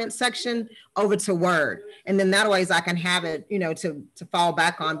the comment section over to Word. And then that way I can have it, to fall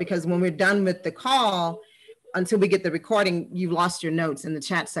back on, because when we're done with the call, until we get the recording, you've lost your notes in the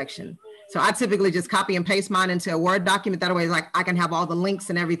chat section. So I typically just copy and paste mine into a Word document. That way, I can have all the links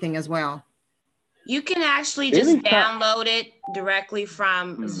and everything as well. You can actually just download it directly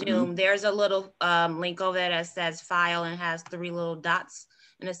from Zoom. There's a little link over there that says file and has 3 little dots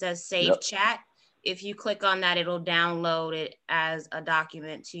and it says save chat. If you click on that, it'll download it as a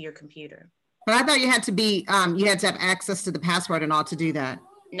document to your computer. But I thought you had to be, you had to have access to the password and all to do that.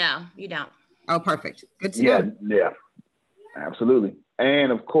 No, you don't. Oh, perfect. Good to know. Yeah, absolutely.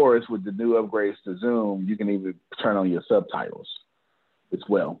 And of course, with the new upgrades to Zoom, you can even turn on your subtitles as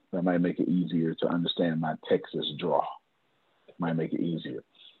well. That might make it easier to understand my Texas draw. Might make it easier.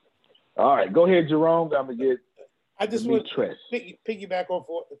 All right, go ahead, Jerome. I'm gonna get. I just want to piggyback on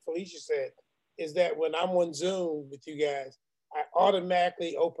what Felicia said. Is that when I'm on Zoom with you guys, I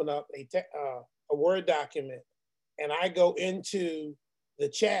automatically open up a Word document, and I go into the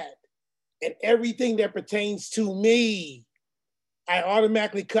chat, and everything that pertains to me, I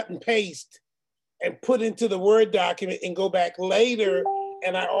automatically cut and paste and put into the Word document and go back later.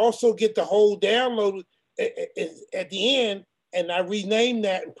 And I also get the whole download at the end, and I rename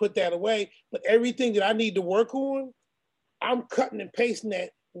that and put that away. But everything that I need to work on, I'm cutting and pasting that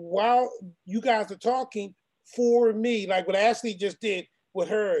while you guys are talking for me, like what Ashley just did with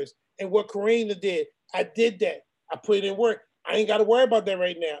hers and what Karina did. I did that. I put it in work. I ain't got to worry about that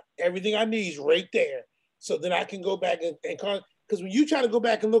right now. Everything I need is right there. So then I can go back and because when you try to go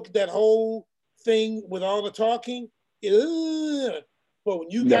back and look at that whole thing with all the talking, but when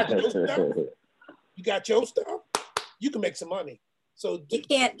you got your stuff, you can make some money. So you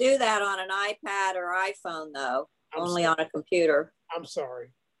can't do that on an iPad or iPhone though, only on a computer. I'm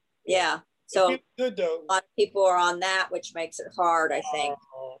sorry. Yeah. So good though. A lot of people are on that, which makes it hard, I think.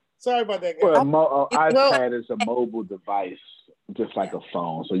 Sorry about that, guys. Well, iPad is a mobile device, just like a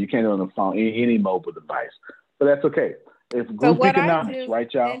phone. So you can't do it on the phone, any mobile device. But that's okay. If group economics,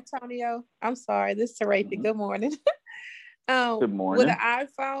 right, y'all? Antonio, I'm sorry. This is Teresa. Good morning. Good morning. With an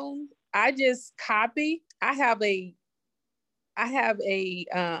iPhone, I just copy. I have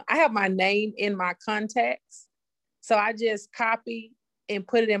my name in my contacts. So I just copy and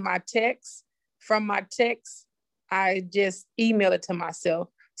put it in my text. From my text, I just email it to myself.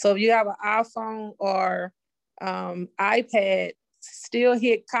 So if you have an iPhone or iPad, still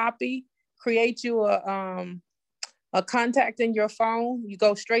hit copy, create you a contact in your phone. You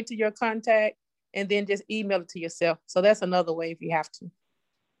go straight to your contact and then just email it to yourself. So that's another way if you have to.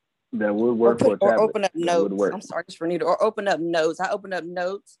 That would work. Or open up notes. I'm sorry, just for Nita. Or open up notes. I open up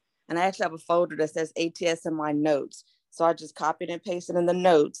notes and I actually have a folder that says ATS in my notes. So I just copied and pasted in the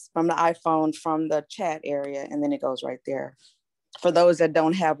notes from the iPhone from the chat area, and then it goes right there. For those that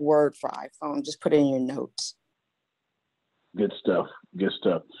don't have Word for iPhone, just put it in your notes. Good stuff. Good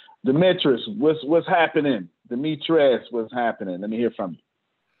stuff. Demetrius, what's happening? Demetrius, what's happening? Let me hear from you.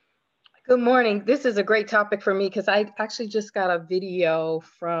 Good morning. This is a great topic for me because I actually just got a video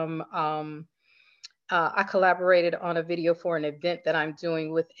from, I collaborated on a video for an event that I'm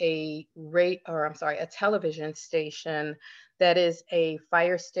doing with a television station that is a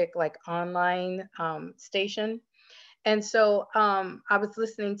Fire Stick like online station. And so I was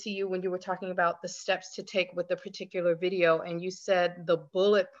listening to you when you were talking about the steps to take with the particular video, and you said the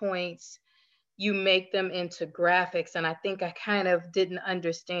bullet points, you make them into graphics. And I think I kind of didn't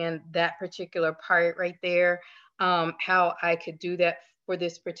understand that particular part right there, how I could do that for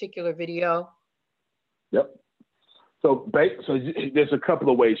this particular video. Yep. So there's a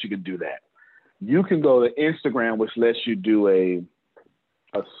couple of ways you can do that. You can go to Instagram, which lets you do a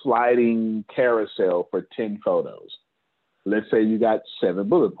sliding carousel for 10 photos. Let's say you got 7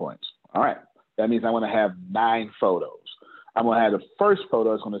 bullet points. All right. That means I want to have 9 photos. I'm going to have the first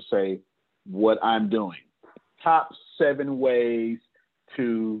photo is going to say what I'm doing. Top 7 ways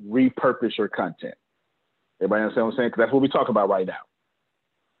to repurpose your content. Everybody understand what I'm saying? Because that's what we talk about right now.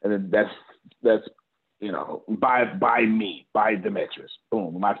 And then that's by me, by Demetrius.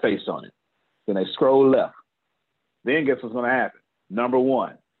 Boom, my face on it. Then they scroll left. Then guess what's going to happen? Number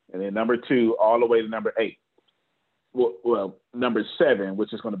 1, and then number 2, all the way to number 8. Well, number 7,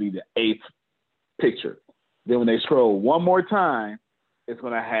 which is going to be the 8th picture. Then when they scroll one more time, it's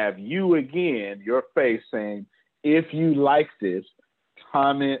going to have you again, your face saying, if you like this,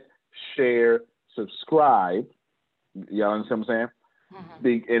 comment, share, subscribe. Y'all understand what I'm saying?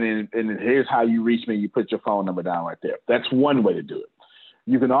 Mm-hmm. And then here's how you reach me. You put your phone number down right there. That's one way to do it.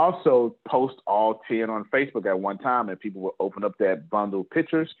 You can also post all 10 on Facebook at one time, and people will open up that bundle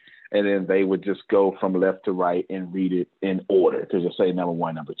pictures, and then they would just go from left to right and read it in order to just say number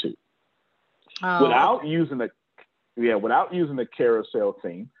 1, number 2. Without using the carousel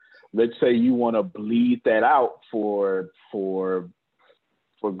thing. Let's say you want to bleed that out for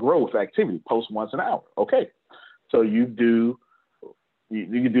growth activity. Post once an hour. Okay, so you can do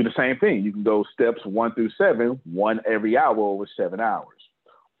the same thing. You can go steps 1 through 7, 1 every hour over 7 hours.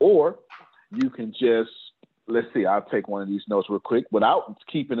 Or you can just, let's see, I'll take one of these notes real quick without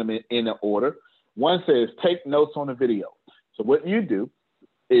keeping them in an order. One says, take notes on the video. So what you do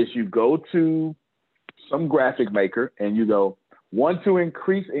is you go to some graphic maker and you go, want to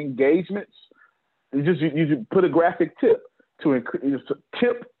increase engagements? You put a graphic tip to increase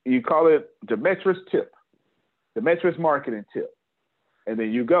tip. You call it Demetrius tip, Demetrius marketing tip. And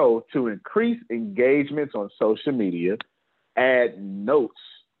then you go to increase engagements on social media, add notes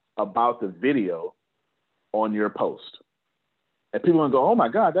about the video on your post. And people are gonna go, oh my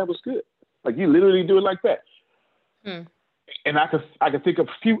God, that was good. Like you literally do it like that. And I could think of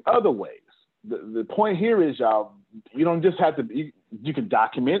a few other ways. The point here is, y'all, you don't just have to be, you can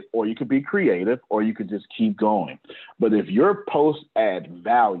document, or you could be creative, or you could just keep going. But if your posts add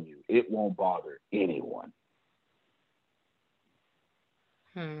value, it won't bother anyone.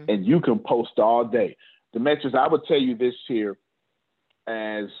 And you can post all day. Demetrius, I would tell you this here,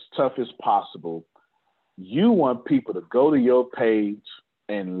 as tough as possible. You want people to go to your page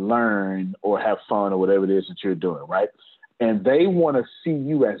and learn or have fun or whatever it is that you're doing, right? And they want to see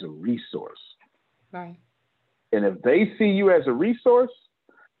you as a resource. Right. And if they see you as a resource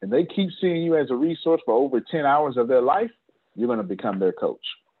and they keep seeing you as a resource for over 10 hours of their life, you're going to become their coach.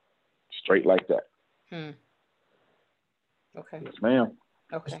 Straight like that. Okay. Yes, ma'am.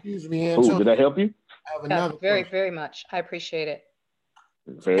 Okay. Excuse me, Antonio. Did that help you? I have another very, question. very much. I appreciate it.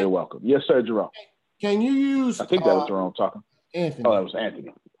 Very welcome. Yes, sir, Jerome. Can you use... I think that was Jerome talking. Anthony. Oh, that was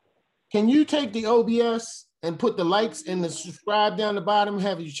Anthony. Can you take the OBS and put the likes and the subscribe down the bottom,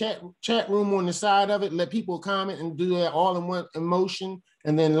 have your chat room on the side of it, let people comment and do that all in one emotion,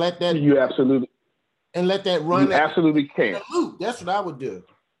 and then let that... You absolutely... And let that run... You absolutely can. That's what I would do.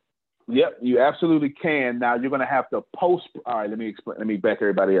 Yep, you absolutely can. Now you're going to have to post. All right, let me explain. Let me back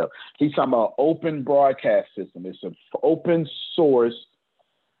everybody up. He's talking about open broadcast system. It's an open source.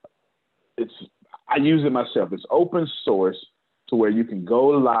 I use it myself. It's open source to where you can go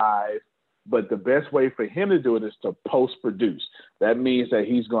live, but the best way for him to do it is to post produce. That means that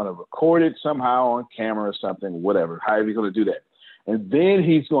he's going to record it somehow on camera or something, whatever, however he's going to do that. And then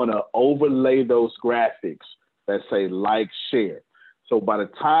he's going to overlay those graphics that say like, share. So by the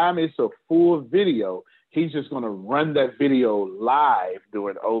time it's a full video, he's just going to run that video live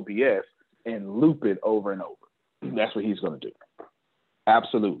during OBS and loop it over and over. That's what he's going to do.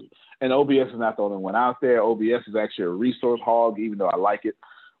 Absolutely. And OBS is not the only one out there. OBS is actually a resource hog, even though I like it.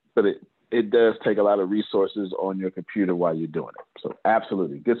 But it does take a lot of resources on your computer while you're doing it. So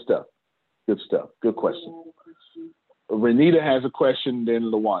absolutely. Good stuff. Good stuff. Good question. Renita has a question, then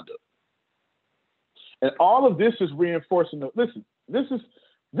LaWanda. And all of this is reinforcing listen, this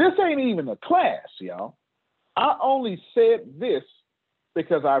ain't even a class, y'all. I only said this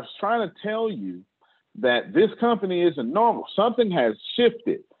because I was trying to tell you that this company isn't normal. Something has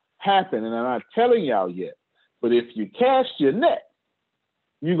shifted, happened, and I'm not telling y'all yet. But if you cast your net,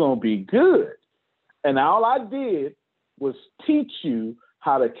 you're going to be good. And all I did was teach you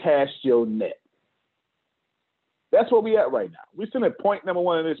how to cast your net. That's where we at right now. We're still at point number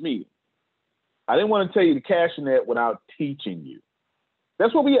 1 in this meeting. I didn't want to tell you to cast your net without teaching you.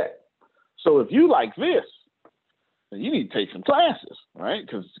 That's where we at. So if you like this, then you need to take some classes, right?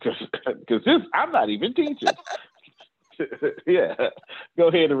 Because this, I'm not even teaching. Yeah. Go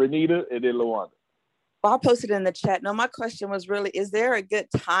ahead, Renita, and then LaWanda. Well, I'll post it in the chat. No, my question was really, is there a good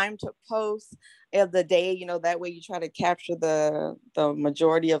time to post of the day? You know, that way you try to capture the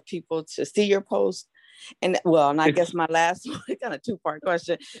majority of people to see your post. And well, and I guess my last one, kind of 2-part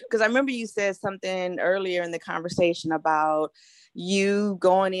question, because I remember you said something earlier in the conversation about you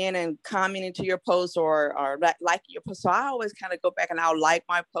going in and commenting to your post or liking your post. So I always kind of go back and I'll like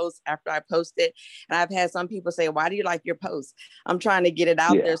my post after I post it. And I've had some people say, why do you like your post? I'm trying to get it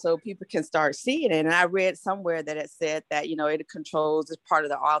out there so people can start seeing it. And I read somewhere that it said that, you know, it controls as part of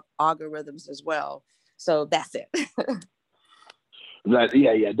the algorithms as well. So that's it.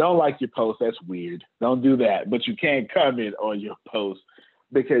 Don't like your post. That's weird. Don't do that. But you can't comment on your post,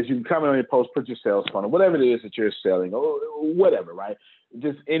 because you can comment on your post, put your sales funnel, whatever it is that you're selling, or whatever, right?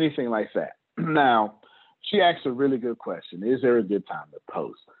 Just anything like that. Now, she asked a really good question. Is there a good time to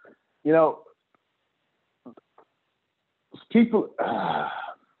post? You know, people,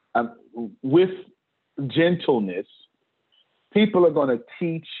 with gentleness, people are going to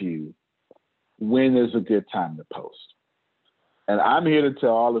teach you when is a good time to post. And I'm here to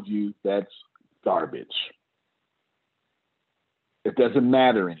tell all of you that's garbage. It doesn't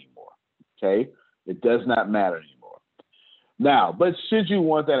matter anymore, okay? It does not matter anymore. Now, but should you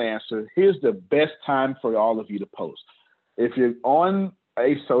want that answer, here's the best time for all of you to post. If you're on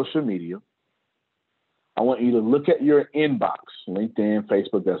a social media, I want you to look at your inbox. LinkedIn,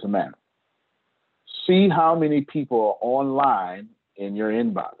 Facebook, doesn't matter. See how many people are online in your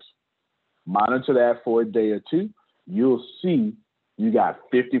inbox. Monitor that for a day or two. You'll see you got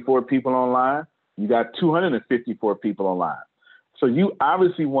 54 people online. You got 254 people online. So you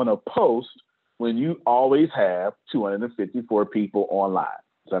obviously want to post when you always have 254 people online.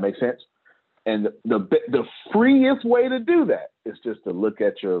 Does that make sense? And the freest way to do that is just to look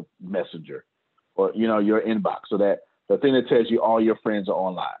at your messenger or, you know, your inbox, so that the thing that tells you all your friends are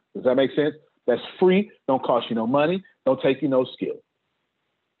online. Does that make sense? That's free. Don't cost you no money. Don't take you no skill.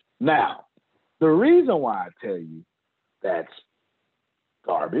 Now, the reason why I tell you that's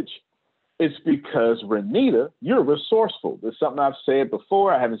garbage is because, Renita, you're resourceful. There's something I've said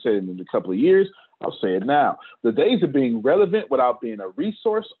before. I haven't said it in a couple of years. I'll say it now. The days of being relevant without being a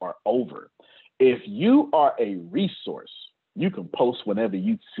resource are over. If you are a resource, you can post whenever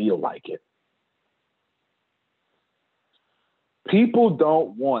you feel like it. People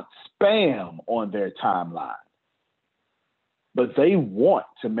don't want spam on their timeline, but they want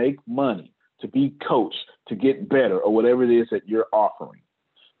to make money, to be coached, to get better, or whatever it is that you're offering.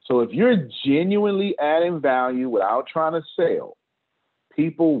 So if you're genuinely adding value without trying to sell,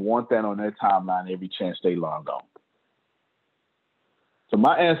 people want that on their timeline every chance they log on. So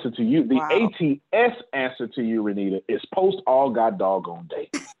my answer to you, the ATS answer to you, Renita, is post all god doggone day.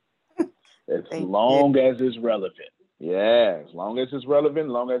 As long as it's relevant. Yeah, as long as it's relevant,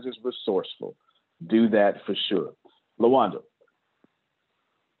 as long as it's resourceful. Do that for sure. LaWanda.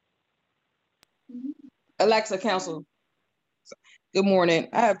 Alexa, counsel. Good morning.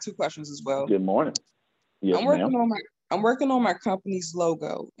 I have 2 questions as well. Good morning. Yes, I'm working on my company's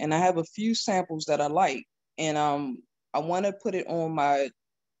logo, and I have a few samples that I like, and I want to put it on my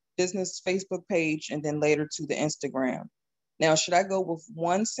business Facebook page and then later to the Instagram. Now, should I go with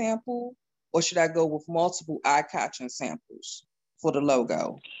one sample, or should I go with multiple eye-catching samples for the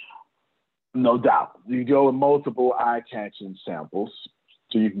logo? No doubt. You go with multiple eye-catching samples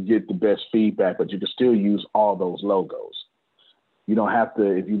so you can get the best feedback, but you can still use all those logos. You don't have to,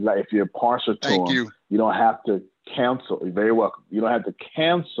 if you're partial to them, you don't have to cancel. You're very welcome. You don't have to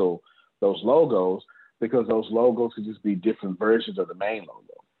cancel those logos, because those logos could just be different versions of the main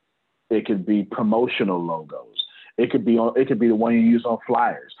logo. It could be promotional logos. It could be the one you use on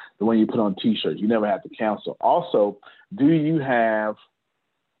flyers, the one you put on T-shirts. You never have to cancel. Also, do you have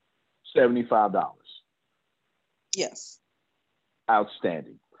 $75? Yes.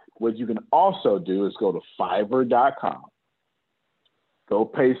 Outstanding. What you can also do is go to Fiverr.com. Go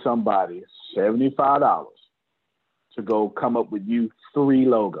pay somebody $75 to go come up with you 3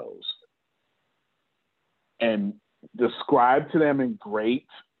 logos and describe to them in great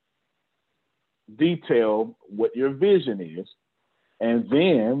detail what your vision is, and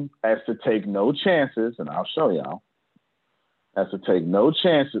then as to take no chances, and I'll show y'all, as to take no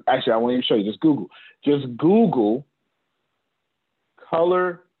chances. Actually, I want to show you, just Google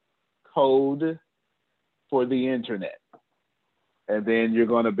color code for the internet. And then you're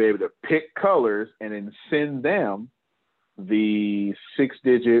going to be able to pick colors and then send them the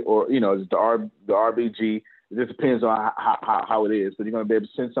 6-digit, or, the RBG. It just depends on how it is, but you're going to be able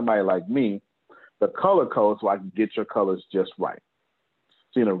to send somebody like me the color code so I can get your colors just right.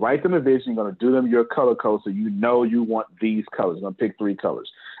 So you're going to write them a vision, you're going to do them your color code so you know you want these colors. You're going to pick 3 colors.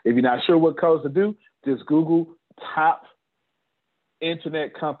 If you're not sure what colors to do, just Google top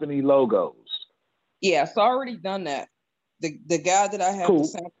internet company logos. Yeah, so I already done that. The guy that I have Cool. the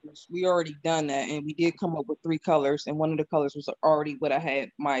samples, we already done that, and we did come up with 3 colors, and one of the colors was already what I had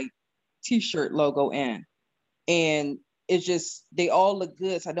my t-shirt logo in. And it's just, they all look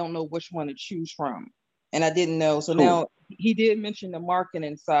good, so I don't know which one to choose from. And I didn't know. So now he did mention the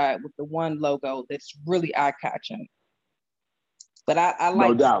marketing side with the one logo that's really eye-catching. But I like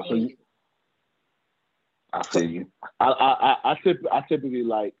no doubt. So I feel you. I typically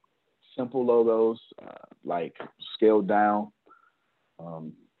like simple logos, like scaled down,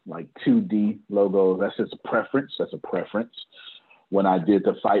 like 2D logos. That's just a preference. That's a preference. When I did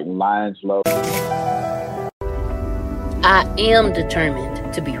the Fighting Lions logo, I am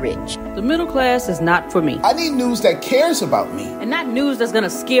determined to be rich. The middle class is not for me. I need news that cares about me. And not news that's going to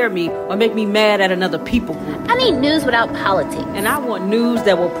scare me or make me mad at another people group. I need news without politics. And I want news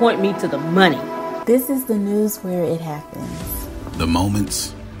that will point me to the money. This is the news where it happens. The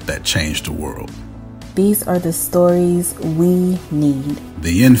moments that change the world. These are the stories we need.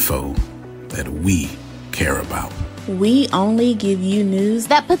 The info that we care about. We only give you news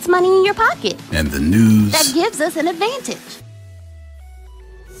that puts money in your pocket. And the news that gives us an advantage.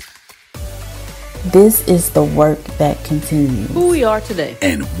 This is the work that continues. Who we are today.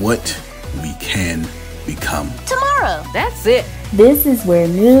 And what we can become tomorrow. That's it. This is where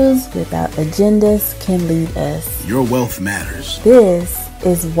news without agendas can lead us. Your wealth matters. This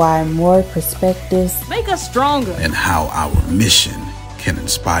is why more perspectives make us stronger. And how our mission can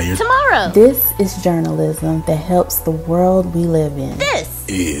inspire tomorrow. This is journalism that helps the world we live in. This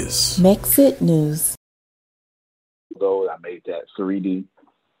is Mexit News. I made that 3D,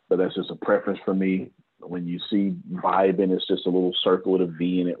 but that's just a preference for me. When you see vibing, it's just a little circle with a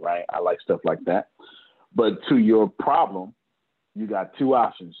V in it, right? I like stuff like that. But to your problem, you got 2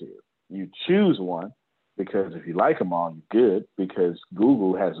 options here. You choose one, because if you like them all, you're good, because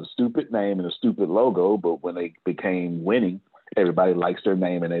Google has a stupid name and a stupid logo, but when they became winning, everybody likes their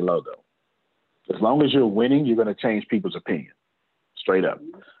name and their logo. As long as you're winning, you're going to change people's opinion, straight up.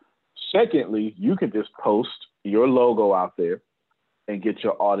 Secondly, you can just post your logo out there and get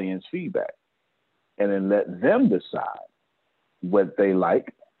your audience feedback, and then let them decide what they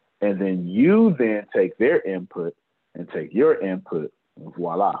like, and then you then take their input and take your input, and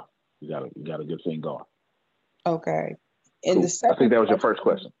voila, you got a good thing going. Okay. And cool. the second, I think that was your first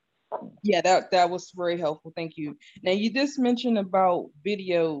question. Yeah, that was very helpful. Thank you. Now, you just mentioned about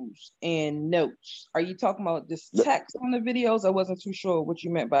videos and notes. Are you talking about this text on the videos? I wasn't too sure what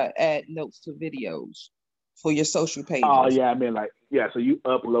you meant by add notes to videos for your social pages. Oh, yeah. I mean, so you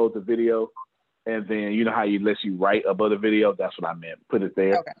upload the video, and then you know how you let you write above the video? That's what I meant. Put it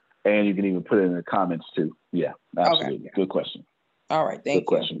there. Okay. And you can even put it in the comments, too. Yeah, absolutely. Okay. Good question. All right. Thank you. Good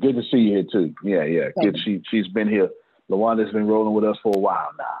question. Good to see you here, too. Yeah. Good. She's been here. LaWanda's been rolling with us for a while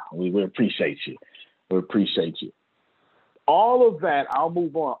now. We appreciate you. We appreciate you. All of that, I'll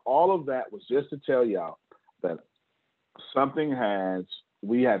move on. All of that was just to tell y'all that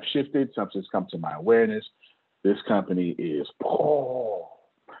we have shifted. Something's come to my awareness. This company is poor.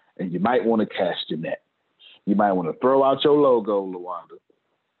 And you might want to cast your net. You might want to throw out your logo, LaWanda.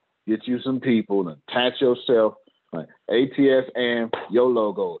 Get you some people and attach yourself, like ATS and your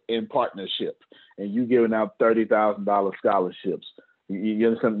logo in partnership. And you giving out $30,000 scholarships. You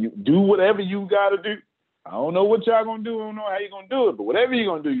understand? You do whatever you got to do. I don't know what y'all going to do. I don't know how you're going to do it. But whatever you're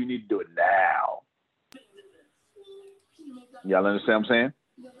going to do, you need to do it now. Y'all understand what I'm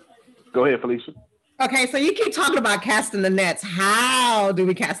saying? Go ahead, Felicia. Okay, so you keep talking about casting the nets. How do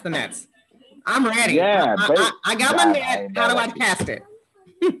we cast the nets? I'm ready. Yeah, I got my net. How do I cast it?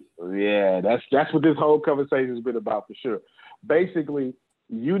 Yeah, that's what this whole conversation has been about for sure. Basically,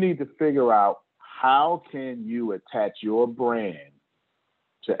 you need to figure out how can you attach your brand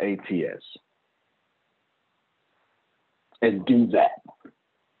to ATS and do that.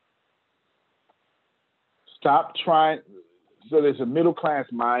 Stop trying. So there's a middle class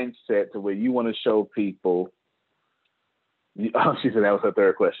mindset to where you want to show people. Oh, she said that was her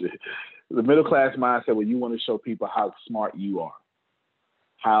third question. The middle class mindset where you want to show people how smart you are,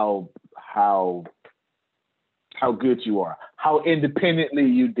 how good you are, how independently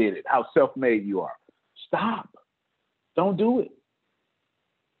you did it, how self-made you are. Stop. Don't do it.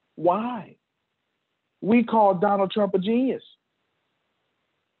 Why? We call Donald Trump a genius.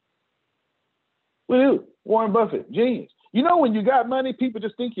 We do. Warren Buffett, genius. You know, when you got money, people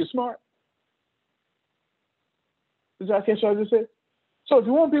just think you're smart. Did y'all catch what I just said? So if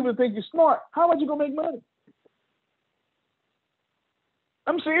you want people to think you're smart, how are you gonna make money?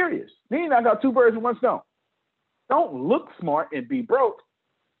 I'm serious. Then I got two birds with one stone. Don't look smart and be broke.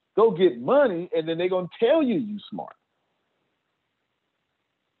 Go get money, and then they're gonna tell you smart.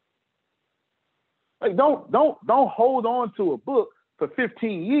 Like don't hold on to a book for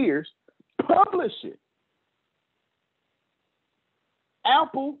 15 years. Publish it.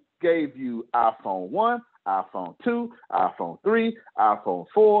 Apple gave you iPhone 1, iPhone 2, iPhone 3, iPhone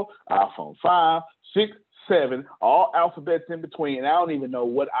 4, iPhone 5, 6, 7, all alphabets in between. And I don't even know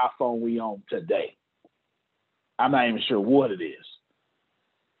what iPhone we own today. I'm not even sure what it is.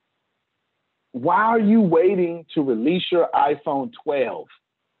 Why are you waiting to release your iPhone 12?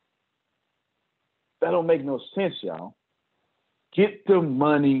 That don't make no sense, y'all. Get the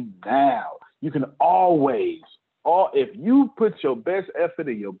money now. You can always, if you put your best effort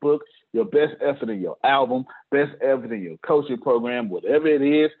in your book, your best effort in your album, best effort in your coaching program, whatever it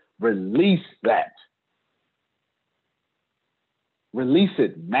is, release that. Release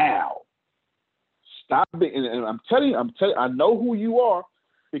it now. Stop it. And I'm telling you, I know who you are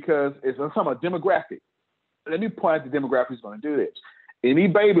because I'm talking about demographic. Let me point out the demographic who's going to do this. Any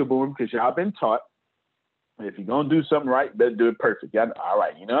baby boomer, because y'all been taught, if you're going to do something right, better do it perfect. All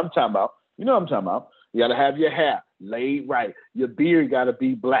right, you know what I'm talking about. You got to have your hair laid right. Your beard got to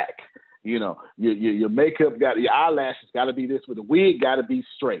be black. You know, your makeup your eyelashes got to be this, with the wig got to be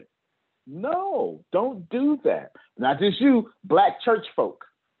straight. No, don't do that. Not just you, black church folk.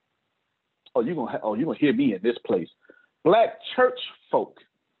 You're gonna hear me in this place. Black church folk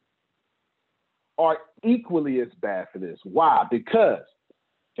are equally as bad for this. Why? Because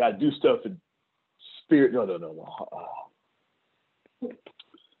you got to do stuff in spirit. No.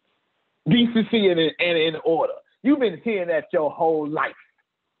 Decency and in order. You've been hearing that your whole life.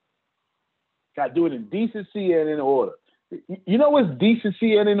 Got to do it in decency and in order. You know what's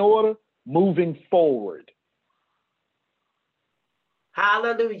decency and in order? Moving forward.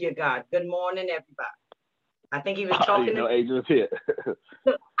 Hallelujah, God. Good morning, everybody. I think he was talking to me. Adrian's here.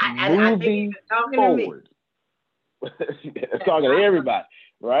 I think he was talking forward. To me. I'm talking to everybody,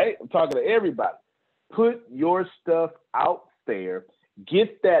 right? I'm talking to everybody. Put your stuff out there.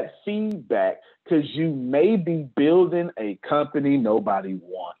 Get that feedback, because you may be building a company nobody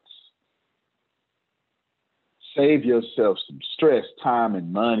wants. Save yourself some stress, time,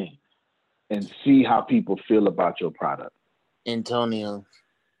 and money, and see how people feel about your product. Antonio.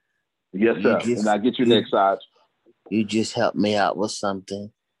 Yes, sir. And I'll get you next side. You just helped me out with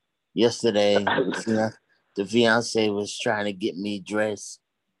something. Yesterday, the fiance was trying to get me dressed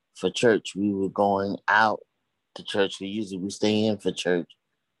for church. We were going out to church. We stay in for church.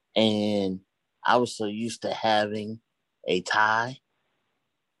 And I was so used to having a tie,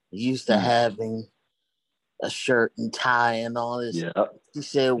 used to having a shirt and tie and all this. Yep. She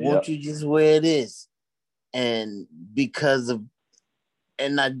said, won't you just wear this? And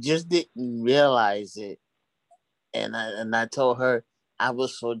I just didn't realize it. And I told her I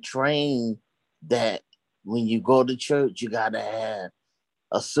was so trained that when you go to church, you got to have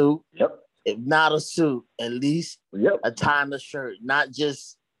a suit. Yep. If not a suit, at least a tie and a shirt, not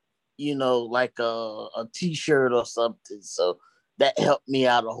just, like a t-shirt or something. So that helped me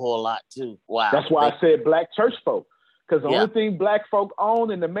out a whole lot too. Wow. That's why I said black church folk, because the only thing black folk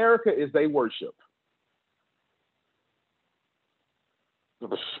own in America is they worship.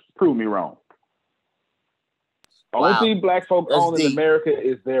 Prove me wrong. The only thing black folk own in America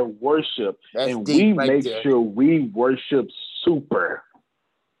is their worship. And we make sure we worship super.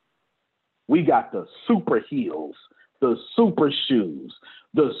 We got the super heels, the super shoes,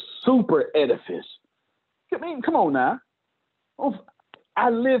 the super edifice. I mean, come on now. I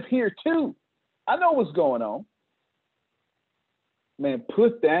live here too. I know what's going on. Man,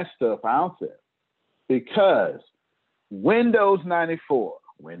 put that stuff out there, because Windows 94,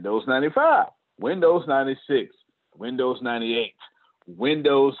 Windows 95, Windows 96, Windows 98,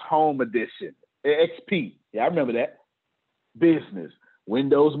 Windows Home Edition, XP. Yeah, I remember that. Business,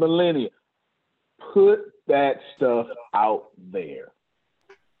 Windows Millennium. Put that stuff out there.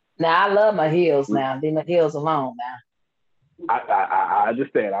 Now I love my heels now. Leave my heels alone now. I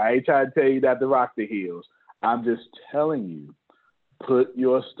understand. I ain't trying to tell you not to rock the heels. I'm just telling you, put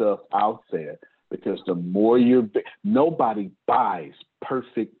your stuff out there, because the more nobody buys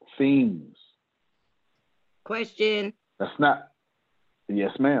perfect things. Question. That's not.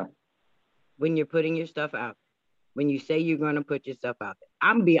 Yes, ma'am. When you're putting your stuff out, when you say you're going to put your stuff out there,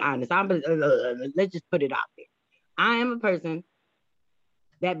 I'm gonna be honest. Let's just put it out there. I am a person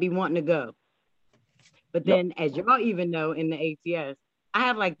that be wanting to go, but then, as y'all even know, in the ATS, I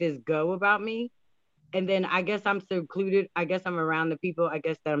have like this go about me, and then I guess I'm secluded. I guess I'm around the people, I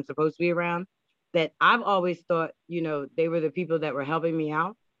guess, that I'm supposed to be around, that I've always thought, you know, they were the people that were helping me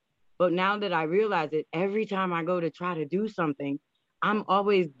out. But now that I realize it, every time I go to try to do something, I'm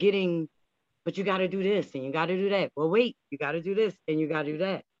always getting, but you got to do this and you got to do that. Well, wait, you got to do this and you got to do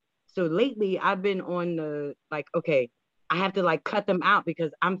that. So lately I've been on the, like, okay, I have to like cut them out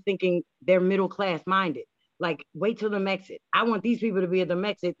because I'm thinking they're middle class minded. Like, wait till the Mexit. I want these people to be at the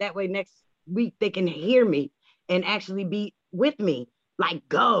Mexit. That way next week they can hear me and actually be with me. Like,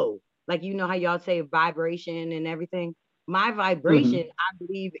 go. Like, you know how y'all say vibration and everything? My vibration, I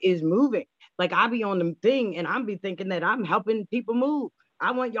believe, is moving. Like, I be on the thing and I be thinking that I'm helping people move.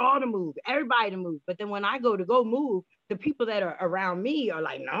 I want y'all to move, everybody to move. But then when I go move, the people that are around me are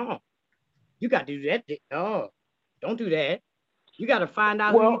like, no, you got to do that. No, don't do that. You got to find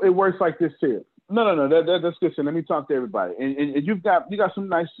out. Well, it works like this here. No. That's good. So let me talk to everybody. And you got some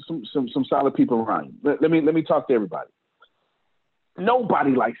nice, some solid people around you. Let me talk to everybody.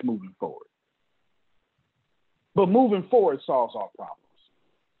 Nobody likes moving forward. But moving forward solves all problems.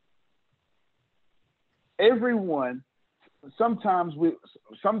 Everyone, sometimes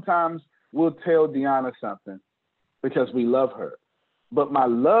we'll tell Deanna something because we love her. But my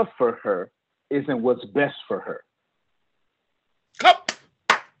love for her isn't what's best for her.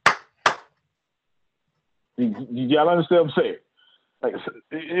 Y'all understand what I'm saying? Like,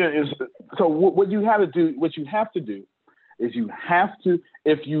 so what you have to do is you have to,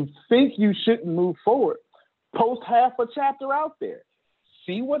 if you think you shouldn't move forward, post half a chapter out there.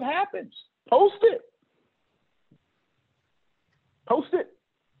 See what happens. Post it. Post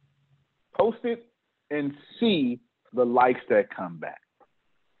it and see the likes that come back.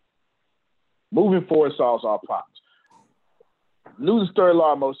 Moving forward solves all problems. Newton's third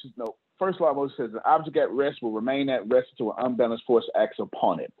law of motion, first law of motion says the object at rest will remain at rest until an unbalanced force acts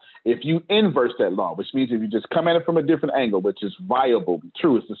upon it. If you inverse that law, which means if you just come at it from a different angle, which is viable,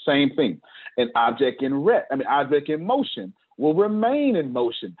 true, it's the same thing. An object in motion will remain in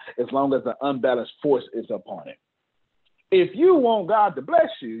motion as long as the unbalanced force is upon it. If you want God to bless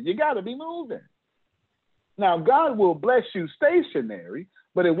you, you got to be moving. Now, God will bless you stationary,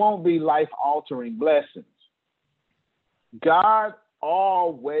 but it won't be life-altering blessings. God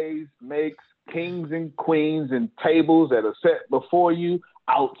always makes kings and queens and tables that are set before you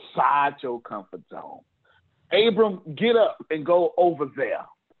outside your comfort zone. Abram, get up and go over there.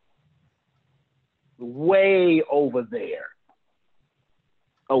 Way over there.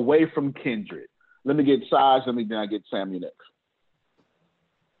 Away from kindred. Let me get Saj, then I get Samuel next.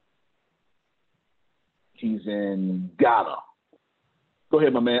 He's in Ghana. Go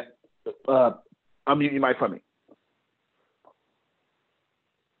ahead, my man. Unmute your mic for me.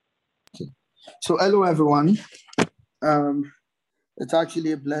 So hello, everyone. It's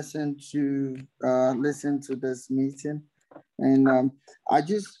actually a blessing to listen to this meeting. And I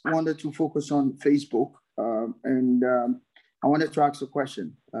just wanted to focus on Facebook. I wanted to ask a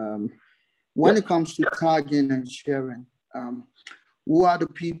question. When it comes to tagging and sharing, who are the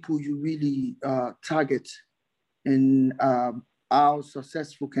people you really target, and how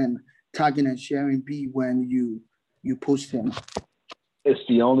successful can tagging and sharing be when you post them? It's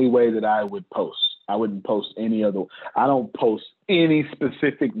the only way that I would post. I wouldn't post any other. I don't post any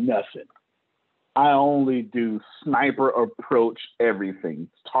specific nothing. I only do sniper approach everything,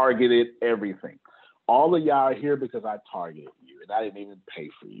 targeted everything. All of y'all are here because I targeted you and I didn't even pay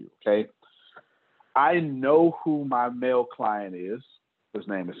for you, okay? I know who my male client is. His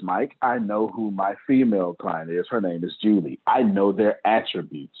name is Mike. I know who my female client is. Her name is Julie. I know their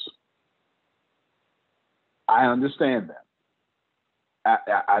attributes. I understand that.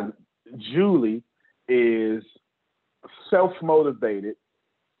 Julie is self-motivated,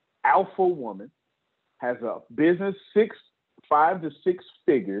 alpha woman, has a business 5 to 6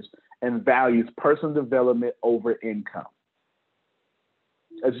 figures, and values personal development over income.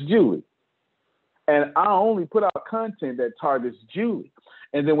 That's Julie. And I only put out content that targets Julie.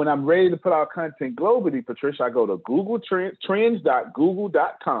 And then when I'm ready to put out content globally, Patricia, I go to Google Trends,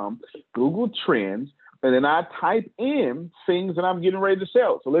 trends.google.com, Google Trends, And then I type in things that I'm getting ready to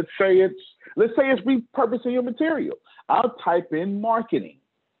sell. So let's say it's repurposing your material. I'll type in marketing.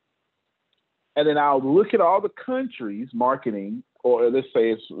 And then I'll look at all the countries marketing, or let's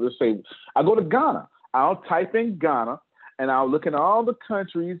say I go to Ghana. I'll type in Ghana, and I'll look at all the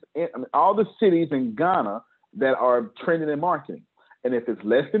countries, all the cities in Ghana that are trending in marketing. And if it's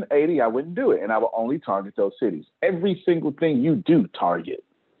less than 80, I wouldn't do it. And I will only target those cities. Every single thing you do, target.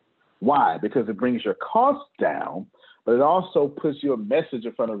 Why? Because it brings your costs down, but it also puts your message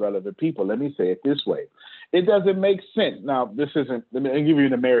in front of relevant people. Let me say it this way. It doesn't make sense. Now, let me give you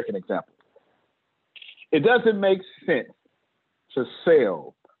an American example. It doesn't make sense to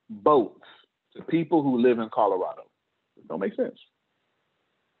sell boats to people who live in Colorado. It don't make sense.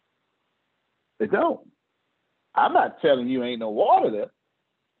 It don't. I'm not telling you ain't no water there.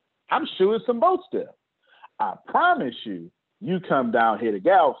 I'm sure there's some boats there. I promise you, you come down here to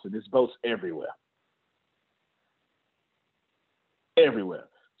Galveston, there's boats everywhere. Everywhere.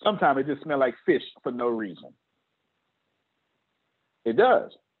 Sometimes it just smells like fish for no reason. It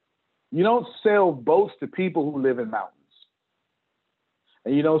does. You don't sell boats to people who live in mountains.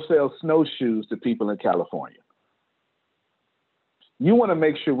 And you don't sell snowshoes to people in California. You want to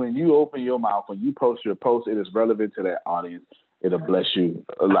make sure when you open your mouth, when you post your post, it is relevant to that audience. It'll bless you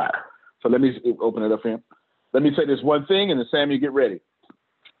a lot. So let me open it up here. Let me say this one thing, and then Samuel, get ready.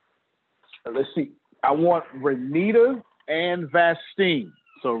 Let's see. I want Renita and Vastine.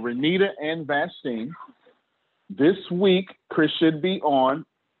 So Renita and Vastine. This week, Chris should be on.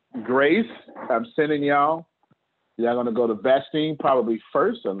 Grace, I'm sending y'all. Y'all going to go to Vastine probably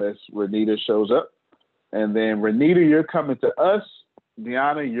first, unless Renita shows up. And then Renita, you're coming to us.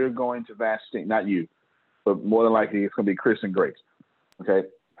 Deanna, you're going to Vastine. Not you, but more than likely it's going to be Chris and Grace. Okay?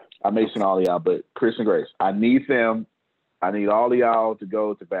 I may send all of y'all, but Chris and Grace. I need them. I need all of y'all to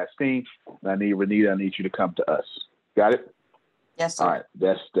go to Vastine. And I need Renita, I need you to come to us. Got it? Yes, sir. All right.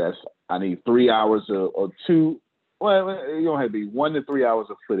 That's I need 3 hours or two. Well, you don't have to be 1 to 3 hours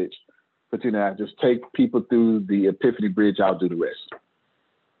of footage. But just take people through the Epiphany Bridge. I'll do the rest.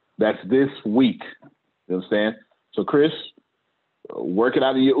 That's this week. You understand? So, Chris, work it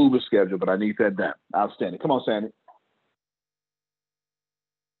out of your Uber schedule, but I need that done. Outstanding. Come on, Sandy.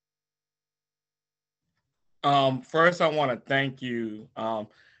 First, I want to thank you.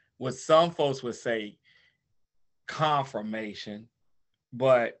 What some folks would say, confirmation,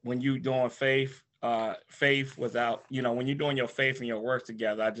 but when you doing faith without, when you're doing your faith and your work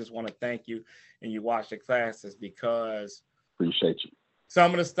together, I just want to thank you and you watch the classes because appreciate you.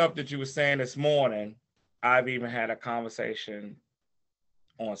 Some of the stuff that you were saying this morning, I've even had a conversation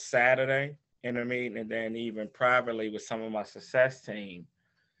on Saturday in a meeting, and then even privately with some of my success team.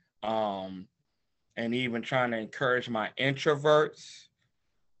 And even trying to encourage my introverts.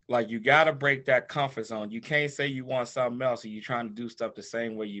 Like, you got to break that comfort zone. You can't say you want something else and you're trying to do stuff the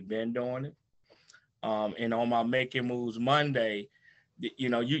same way you've been doing it. And on my Making Moves Monday,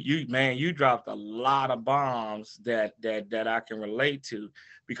 you dropped a lot of bombs that I can relate to,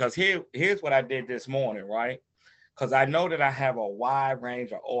 because here's what I did this morning, right? Because I know that I have a wide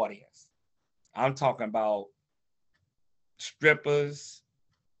range of audience. I'm talking about strippers,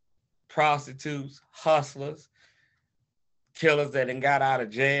 prostitutes, hustlers, killers that done got out of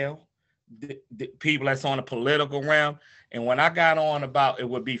jail, the people that's on the political realm. And when I got on about, it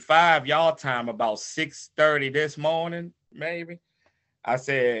would be 5 y'all time, about 6:30 this morning, maybe, I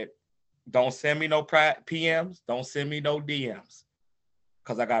said, don't send me no PMs, don't send me no DMs,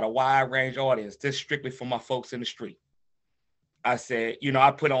 because I got a wide range audience. This strictly for my folks in the street. I said,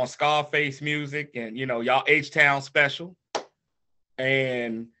 I put on Scarface music and, y'all H-Town special.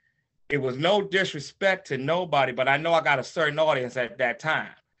 And it was no disrespect to nobody, but I know I got a certain audience at that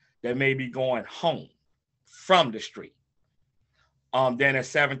time that may be going home from the street. Then at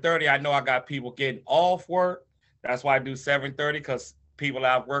 7:30, I know I got people getting off work. That's why I do 7:30, because people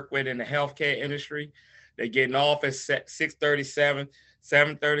I've worked with in the healthcare industry, they're getting off at 6:37,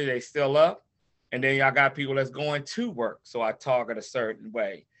 7:30, they still up. And then y'all got people that's going to work. So I target a certain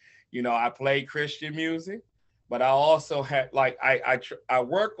way. I play Christian music, but I also have, I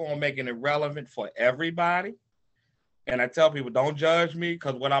work on making it relevant for everybody. And I tell people, don't judge me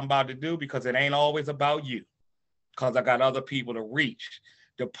because what I'm about to do, because it ain't always about you. Because I got other people to reach,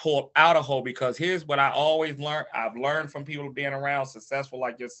 to pull out a hole. Because here's what I always learn. I've learned from people being around successful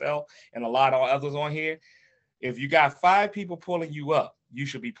like yourself and a lot of others on here. If you got 5 people pulling you up, you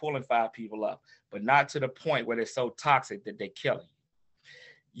should be pulling 5 people up, but not to the point where they're so toxic that they're killing you.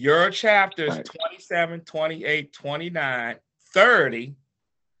 Your chapters 27, 28, 29, 30,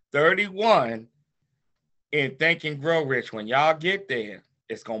 31 in Think and Grow Rich, when y'all get there,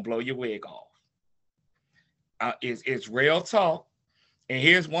 it's going to blow your wig off. it's real talk. And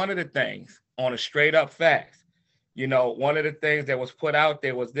here's one of the things on a straight up facts. You know, one of the things that was put out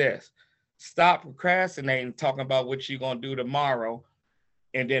there was this: stop procrastinating, talking about what you're going to do tomorrow,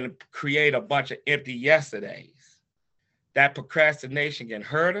 and then create a bunch of empty yesterdays. That procrastination can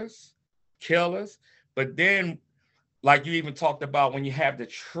hurt us, kill us. But then, like you even talked about, when you have the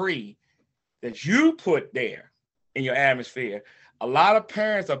tree that you put there in your atmosphere, a lot of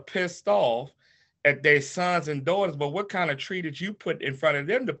parents are pissed off at their sons and daughters, but what kind of tree did you put in front of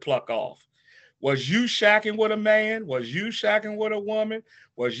them to pluck off? Was you shacking with a man? Was you shacking with a woman?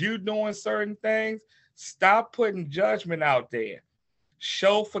 Was you doing certain things? Stop putting judgment out there.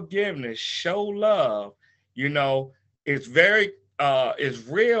 Show forgiveness, show love. You know, it's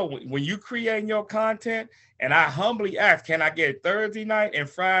real when you create your content. And I humbly ask, can I get Thursday night and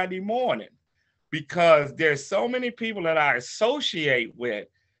Friday morning? Because there's so many people that I associate with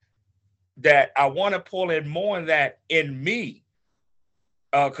that I want to pull in more of that in me.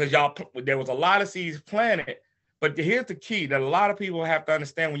 Because there was a lot of seeds planted. But here's the key that a lot of people have to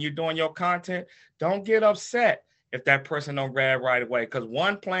understand: when you're doing your content, don't get upset if that person don't grab right away. Because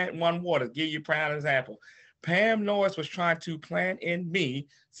one plant, one water. Give you a prime example. Pam Norris was trying to plant in me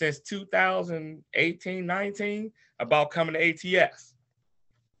since 2018, 19 about coming to ATS.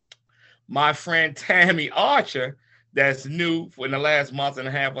 My friend Tammy Archer, that's new for in the last month and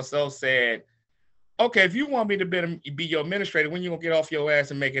a half or so, said, okay, if you want me to be your administrator, when you gonna get off your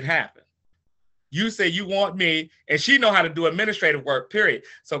ass and make it happen? You say you want me, and she know how to do administrative work, period.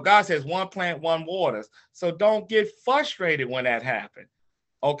 So God says one plant, one waters. So don't get frustrated when that happens,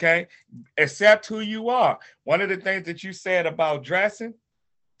 okay? Accept who you are. One of the things that you said about dressing,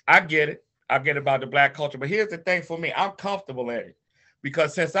 I get it. I get about the Black culture. But here's the thing for me. I'm comfortable in it.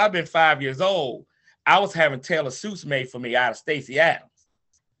 Because since I've been 5 years old, I was having tailored suits made for me out of Stacey Adams.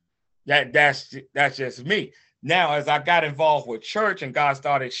 That's just me. Now, as I got involved with church and God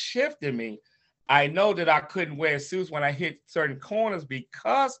started shifting me, I know that I couldn't wear suits when I hit certain corners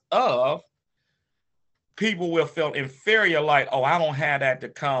because of people will feel inferior, like, oh, I don't have that to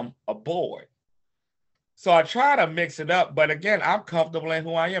come aboard. So I try to mix it up. But again, I'm comfortable in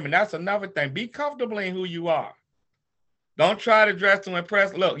who I am. And that's another thing. Be comfortable in who you are. Don't try to dress to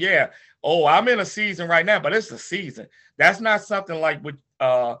impress. Look, yeah, oh, I'm in a season right now, but it's a season. That's not something like with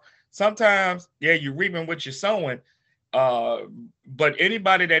sometimes, yeah, you're reaping what you're sowing. But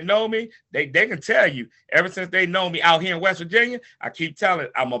anybody that know me, they can tell you, ever since they know me out here in West Virginia, I keep telling,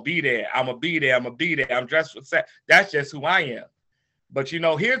 I'm going to be there. I'm going to be there. I'm going to be there. I'm dressed for sex. That's just who I am. But, you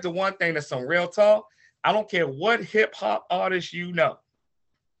know, here's the one thing that's some real talk. I don't care what hip hop artist you know.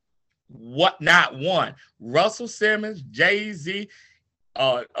 What, not one. Russell Simmons, Jay-Z,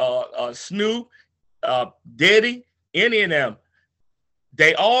 Snoop, Diddy, any of them.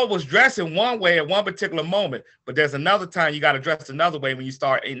 They all was dressing one way at one particular moment, but there's another time you got to dress another way when you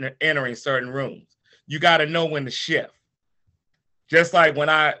start entering certain rooms. You got to know when to shift. Just like when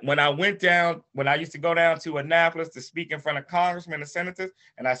I used to go down to Annapolis to speak in front of congressmen and senators,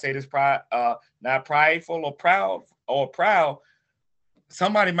 and I say this not prideful or proud,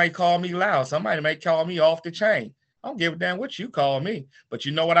 somebody might call me loud. Somebody might call me off the chain. I don't give a damn what you call me. But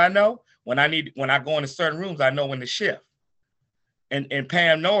you know what I know? When I go into certain rooms, I know when to shift. And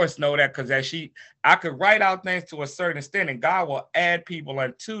Pam Norris know that because I could write out things to a certain extent, and God will add people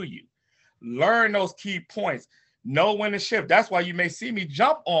unto you. Learn those key points. Know when to shift. That's why you may see me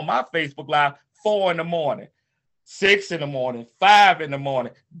jump on my Facebook Live 4 in the morning, 6 in the morning, 5 in the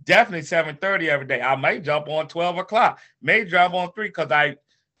morning, definitely 7:30 every day. I may jump on 12 o'clock, may jump on 3 because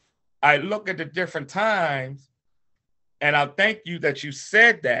I look at the different times, and I thank you that you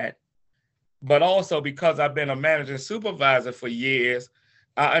said that. But also because I've been a manager and supervisor for years,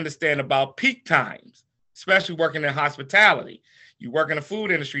 I understand about peak times, especially working in hospitality. You work in the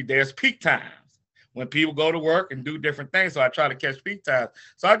food industry, there's peak times when people go to work and do different things. So I try to catch peak times.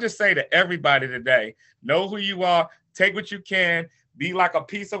 So I just say to everybody today, know who you are, take what you can, be like a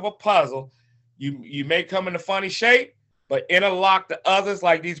piece of a puzzle. You may come in a funny shape, but interlock the others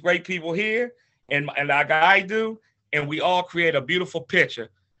like these great people here and like I do, and we all create a beautiful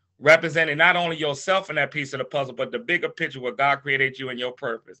picture representing not only yourself in that piece of the puzzle, but the bigger picture where God created you and your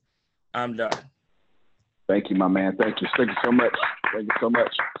purpose. I'm done. Thank you, my man. Thank you. Thank you so much. Thank you so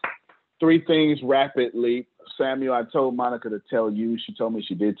much. 3 things rapidly. Samuel, I told Monica to tell you. She told me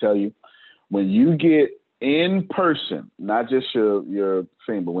she did tell you. When you get in person, not just your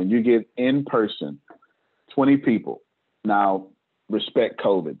thing, but when you get in person, 20 people. Now, respect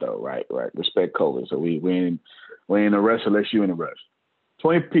COVID though, right? Right. Respect COVID. So we ain't in a rush unless you're in a rush.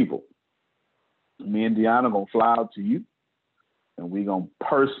 20 people. Me and Deanna gonna fly out to you, and we gonna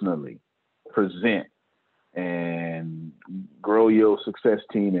personally present and grow your success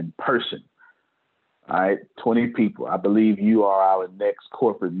team in person. All right, 20 people. I believe you are our next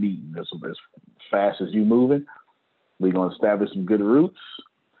corporate meeting. As fast as you moving, we're gonna establish some good roots.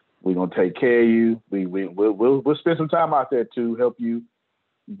 We're gonna take care of you. We'll spend some time out there to help you,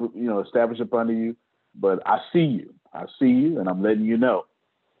 establish up under you. But I see you, and I'm letting you know.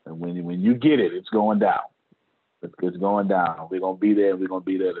 And when you get it, it's going down. It's going down. We're gonna be there. We're gonna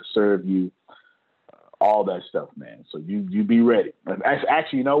be there to serve you. All that stuff, man. So you be ready.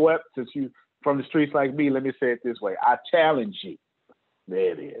 Actually, you know what? Since you from the streets like me, let me say it this way. I challenge you.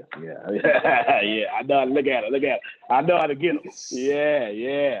 There it is. Yeah. Yeah. I know how to look at it. I know how to get them.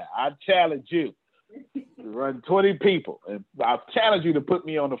 Yeah. I challenge you. Run 20 people. And I challenge you to put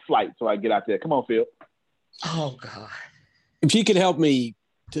me on the flight so I get out there. Come on, Phil. Oh, God. If you could help me,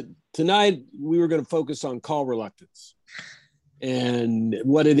 tonight we were going to focus on call reluctance and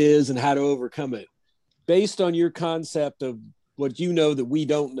what it is and how to overcome it. Based on your concept of what you know that we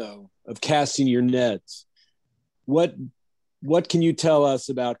don't know, of casting your nets, what can you tell us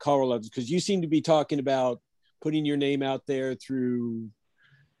about call reluctance? Because you seem to be talking about putting your name out there through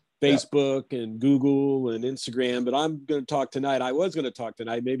Facebook and Google and Instagram, but I'm going to talk tonight. I was going to talk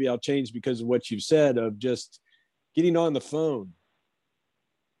tonight. Maybe I'll change because of what you've said of just getting on the phone.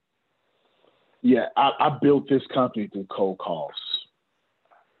 Yeah, I built this company through cold calls.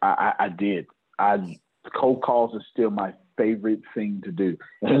 I did. Cold calls is still my favorite thing to do.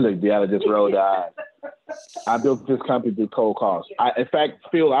 Look, Deanna just rolled eyes. I built this company through cold calls. In fact,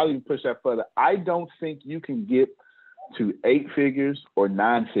 Phil, I'll even push that further. I don't think you can get to 8 figures or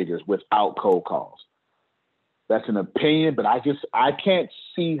 9 figures without cold calls. That's an opinion, but I can't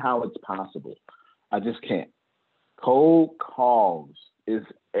see how it's possible. I just can't. Cold calls is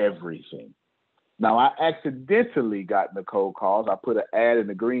everything. Now, I accidentally got in the cold calls. I put an ad in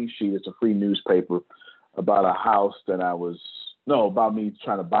the Green Sheet. It's a free newspaper about a house that about me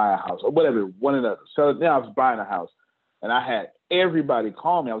trying to buy a house or whatever, one another. So now I was buying a house and I had everybody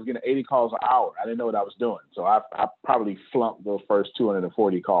call me. I was getting 80 calls an hour. I didn't know what I was doing. So I probably flunked those first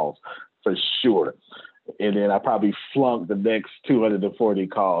 240 calls for sure. And then I probably flunked the next 240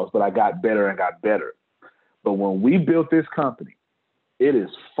 calls, but I got better and got better. But when we built this company, it is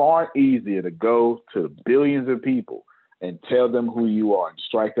far easier to go to billions of people and tell them who you are and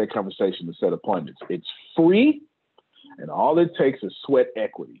strike that conversation to set appointments. It's free, and all it takes is sweat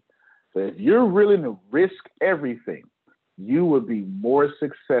equity. So if you're willing to risk everything, you will be more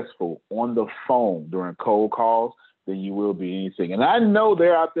successful on the phone during cold calls than you will be anything. And I know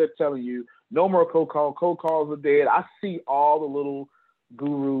they're out there telling you, no more cold calls are dead. I see all the little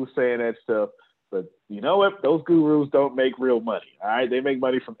gurus saying that stuff. But you know what? Those gurus don't make real money, all right? They make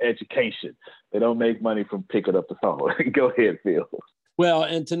money from education. They don't make money from picking up the phone. Go ahead, Phil. Well,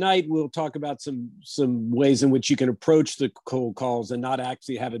 and tonight we'll talk about some ways in which you can approach the cold calls and not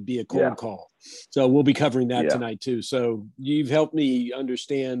actually have it be a cold call. So we'll be covering that tonight too. So you've helped me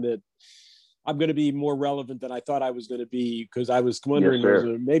understand that I'm going to be more relevant than I thought I was going to be, because I was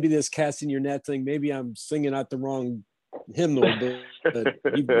wondering, maybe this casting your net thing, maybe I'm singing out the wrong hymnal, but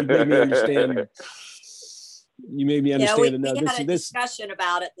you made me understand. You made me understand. We had a discussion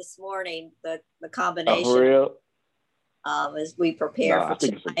about it this morning. The combination. Oh, for real? As we prepare for I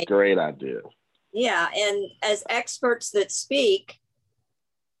think tonight. it's a great idea. Yeah, and as experts that speak,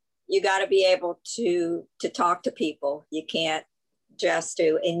 you got to be able to talk to people. You can't just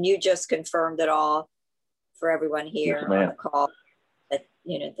do, and you just confirmed it all for everyone here on the call. That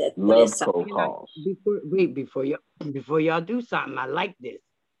that love cold calls. Before y'all do something, I like this.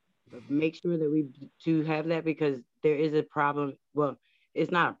 But make sure that we do have that, because there is a problem. Well,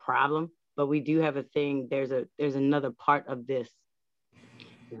 it's not a problem, but we do have a thing. There's another part of this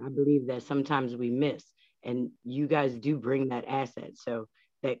that I believe that sometimes we miss, and you guys do bring that asset. So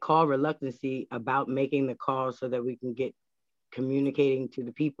that call reluctancy about making the call so that we can get communicating to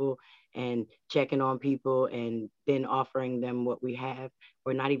the people and checking on people and then offering them what we have,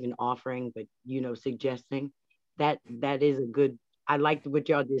 or not even offering, but suggesting that is a good. I liked what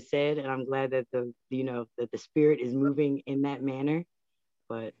y'all just said, and I'm glad that that the spirit is moving in that manner.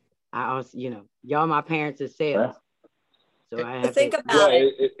 But I also, y'all my parents is sales, so I have think about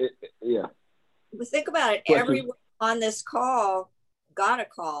it. Yeah. But think about it. Everyone on this call got a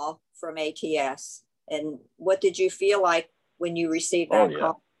call from ATS, and what did you feel like when you received that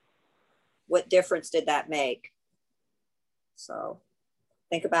call? What difference did that make? So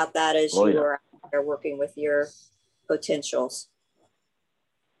think about that as you are out there working with your potentials.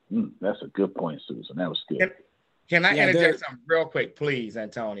 That's a good point, Susan. That was good. Can I interject something real quick, please,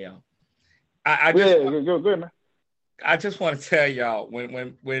 Antonio? I just go ahead, man. I just want to tell y'all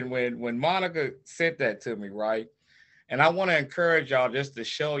when Monica sent that to me, right? And I want to encourage y'all just to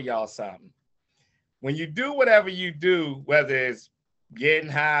show y'all something. When you do whatever you do, whether it's getting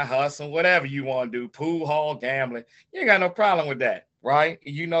high, hustling, whatever you want to do, pool hall, gambling, you ain't got no problem with that, right?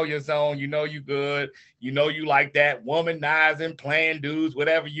 You know your zone, you know you good, you know you like that, womanizing, playing dudes,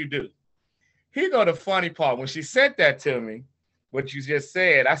 whatever you do. Here go the funny part. When she sent that to me, what you just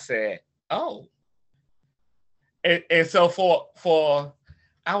said, I said, oh. And so for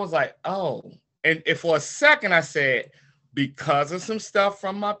I was like, oh. And for a second I said, because of some stuff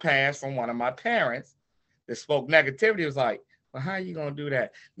from my past, from one of my parents that spoke negativity, it was like, well, how are you going to do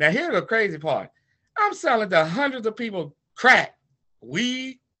that? Now, here's the crazy part. I'm selling to hundreds of people crack,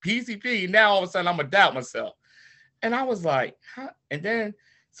 weed, PCP. Now, all of a sudden, I'm going to doubt myself. And I was like, huh? And then,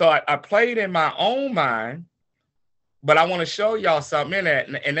 so I played in my own mind, but I want to show y'all something in that.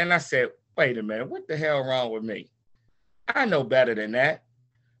 And then I said, wait a minute, what the hell wrong with me? I know better than that.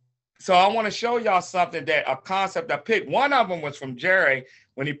 So I want to show y'all something, that a concept I picked. One of them was from Jerry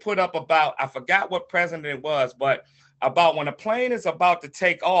when he put up about, I forgot what president it was, but about when a plane is about to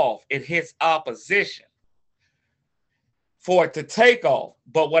take off, it hits opposition for it to take off.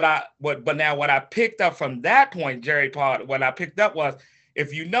 But what I picked up from that point, Jerry part, what I picked up was,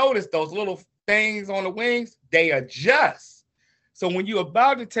 if you notice those little things on the wings, they adjust. So when you're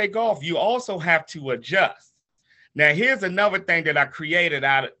about to take off, you also have to adjust. Now, here's another thing that I created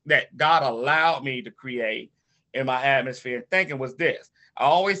that God allowed me to create in my atmosphere and thinking was this. I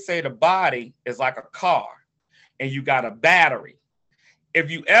always say the body is like a car and you got a battery.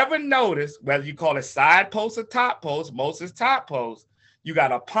 If you ever notice, whether you call it side post or top post, most is top post, you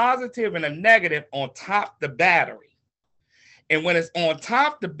got a positive and a negative on top the battery. And when it's on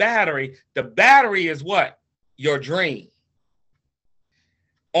top the battery is what? Your dream.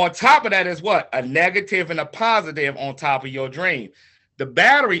 On top of that is what? A negative and a positive on top of your dream. The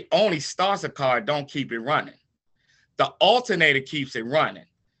battery only starts a car, don't keep it running. The alternator keeps it running.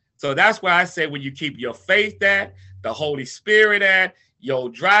 So that's why I say when you keep your faith at, the Holy Spirit at, your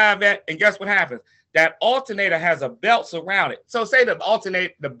drive at, and guess what happens? That alternator has a belt around it. So say the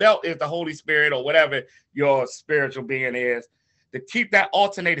belt is the Holy Spirit or whatever your spiritual being is, to keep that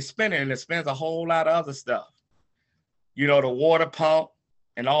alternator spinning, and it spins a whole lot of other stuff. You know, the water pump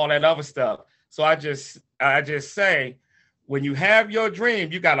and all that other stuff. So I just say, when you have your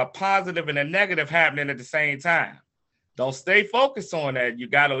dream, you got a positive and a negative happening at the same time. Don't stay focused on that. You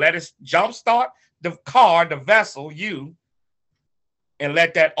got to let it jumpstart the car, the vessel, you, and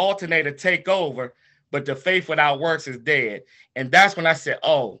let that alternator take over. But the faith without works is dead. And that's when I said,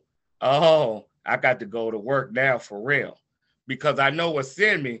 oh, I got to go to work now for real, because I know what's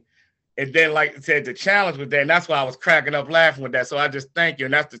in me. And then, like I said, the challenge was there, and that's why I was cracking up laughing with that. So I just thank you.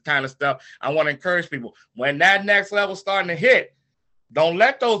 And that's the kind of stuff I want to encourage people. When that next level starting to hit, don't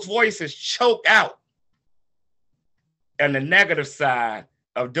let those voices choke out and the negative side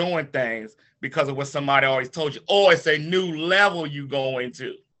of doing things because of what somebody always told you. Oh, it's a new level you go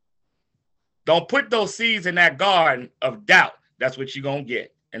into. Don't put those seeds in that garden of doubt. That's what you're going to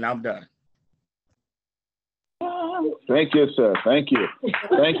get. And I'm done. Thank you, sir. Thank you.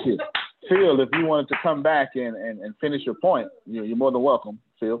 Thank you. Phil, if you wanted to come back and finish your point, you're more than welcome,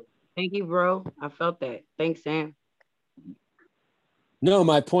 Phil. Thank you, bro. I felt that. Thanks, Sam. No,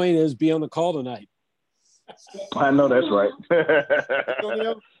 my point is be on the call tonight. I know that's right.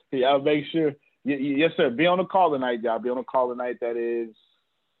 Yeah, I'll make sure. Yes, sir. Be on the call tonight, y'all. Be on the call tonight. That is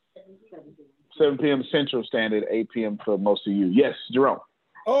 7 p.m. Central Standard, 8 p.m. for most of you. Yes, Jerome.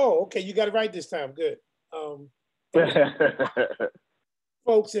 Oh, okay. You got it right this time. Good.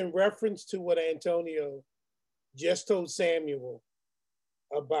 Folks, in reference to what Antonio just told Samuel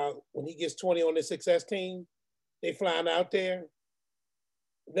about when he gets 20 on the success team, they flying out there.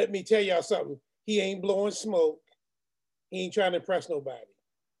 Let me tell y'all something. He ain't blowing smoke. He ain't trying to impress nobody.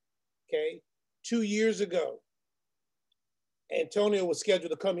 Okay? 2 years ago, Antonio was scheduled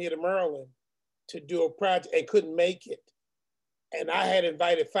to come here to Maryland to do a project and couldn't make it. And I had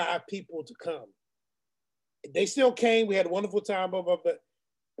invited 5 people to come. They still came. We had a wonderful time, but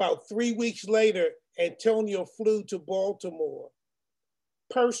about 3 weeks later, Antonio flew to Baltimore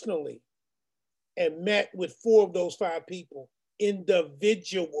personally and met with 4 of those 5 people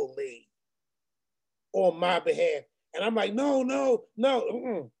individually on my behalf. And I'm like, no,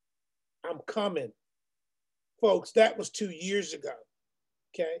 I'm coming. Folks, that was 2 years ago,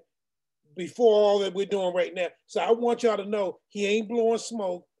 okay? Before all that we're doing right now. So I want y'all to know he ain't blowing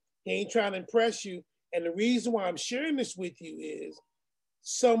smoke. He ain't trying to impress you. And the reason why I'm sharing this with you is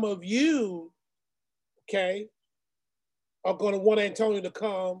some of you, okay, are going to want Antonio to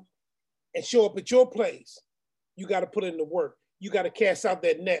come and show up at your place. you got to put in the work. You got to cast out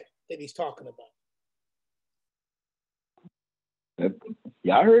that net that he's talking about.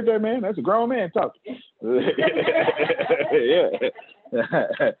 Yeah, I heard that, man. That's a grown man talking. Yeah.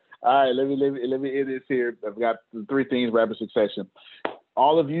 All right, let me end this here. I've got 3 things, rapid succession.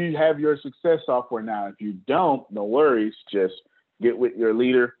 All of you have your success software now. If you don't, no worries. Just get with your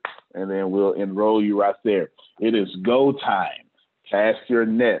leader, and then we'll enroll you right there. It is go time. Cast your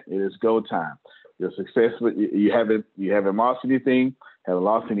net. It is go time. Your success, you haven't lost anything, haven't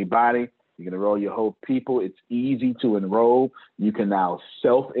lost anybody. You can enroll your whole people. It's easy to enroll. You can now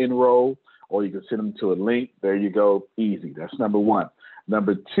self-enroll, or you can send them to a link. There you go. Easy. That's number 1.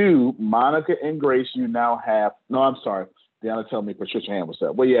 Number 2, Monica and Grace, you now have, no, I'm sorry. Deanna told me Patricia Ham was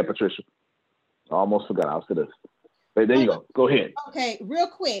up. Well, yeah, Patricia. I almost forgot. I was going to. There you go. Go ahead. Okay, real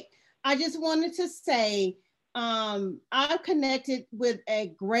quick. I just wanted to say I've connected with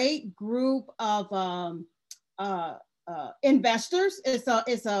a great group of investors.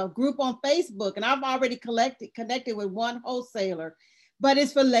 It's a group on Facebook, and I've already connected with one wholesaler, but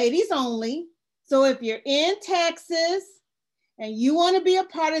it's for ladies only. So if you're in Texas and you want to be a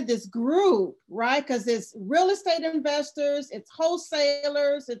part of this group, right? Because it's real estate investors, it's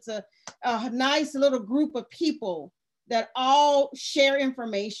wholesalers, it's a nice little group of people that all share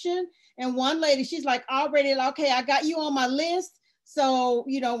information. And one lady, she's like, already, okay, I got you on my list. So,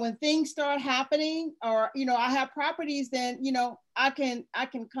 you know, when things start happening, or, you know, I have properties, then, you know, I can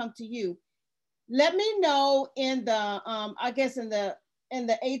come to you. Let me know in the, I guess in the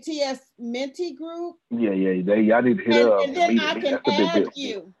ATS Mentee group. Yeah, y'all need to hit up. And then I can add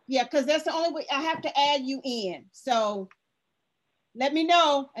you. Yeah, because that's the only way I have to add you in. So let me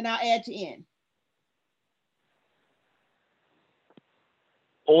know and I'll add you in.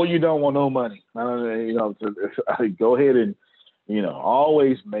 Or you don't want no money. You know, go ahead and, you know,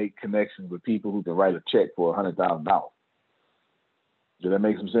 always make connections with people who can write a check for $100,000. Did that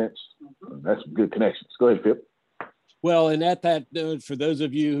make some sense? That's good connections. Go ahead, Phil. Well, and at that note, for those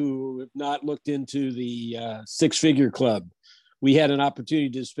of you who have not looked into the Six Figure Club, we had an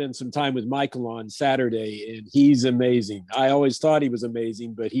opportunity to spend some time with Michael on Saturday, and he's amazing. I always thought he was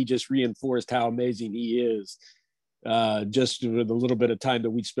amazing, but he just reinforced how amazing he is just with a little bit of time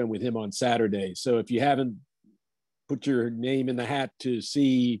that we spent with him on Saturday. So if you haven't put your name in the hat to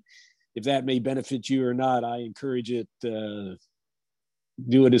see if that may benefit you or not, I encourage it. Do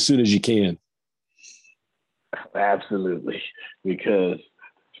it as soon as you can. Absolutely, because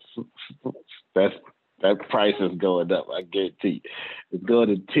that price is going up. I guarantee. It's going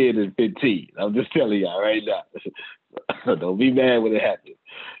to 10 and 15. I'm just telling y'all right now. Don't be mad when it happens.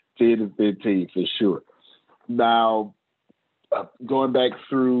 10 and 15 for sure. Now, going back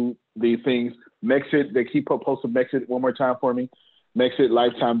through the things, Mexit, they keep posting Mexit one more time for me. Mexit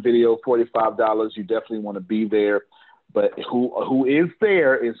lifetime video, $45. You definitely want to be there. But who is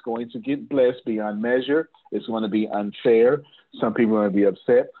there is going to get blessed beyond measure. It's going to be unfair. Some people are going to be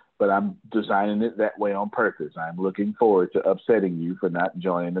upset, but I'm designing it that way on purpose. I'm looking forward to upsetting you for not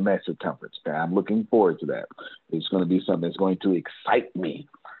joining the Mexit conference. I'm looking forward to that. It's going to be something that's going to excite me.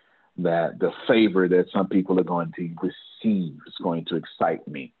 That the favor that some people are going to receive is going to excite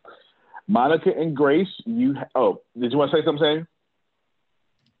me. Monica and Grace, did you want to say something, Sam?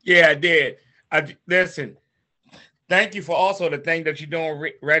 Yeah, I did. Listen, thank you for also the thing that you're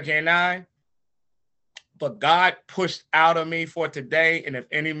doing, Reggie and I. But God pushed out of me for today, and if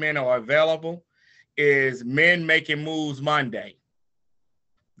any men are available, is Men Making Moves Monday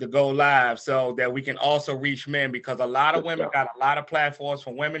to go live so that we can also reach men, because a lot of women got a lot of platforms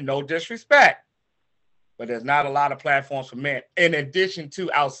for women, no disrespect, but there's not a lot of platforms for men in addition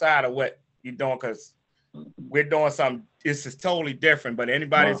to outside of what you're doing, because we're doing something, this is totally different, but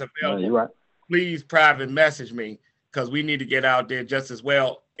anybody's available, right. Please private message me, because we need to get out there just as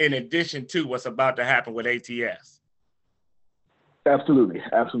well in addition to what's about to happen with ATS. Absolutely.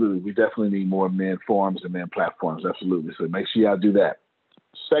 We definitely need more men forums and men platforms. Absolutely. So make sure y'all do that.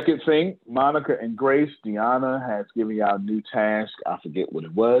 Second thing, Monica and Grace, Deanna has given y'all new tasks. I forget what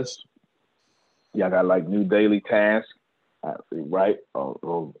it was. Y'all got like new daily tasks, right?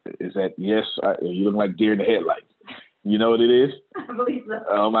 Oh, is that, yes, you look like deer in the headlights. You know what it is? I believe so.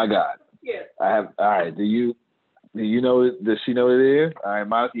 Oh my God. Yes. I have, all right, do you know, does she know what it is? All right,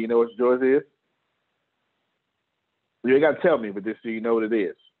 Monica, you know what yours is? You ain't got to tell me, but just so you know what it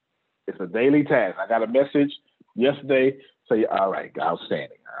is. It's a daily task. I got a message yesterday. Say, all right,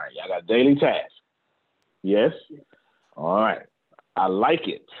 outstanding. All right, y'all got daily tasks. Yes? All right. I like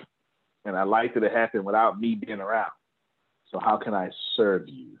it. And I like that it happened without me being around. So how can I serve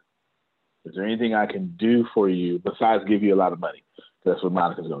you? Is there anything I can do for you besides give you a lot of money? That's what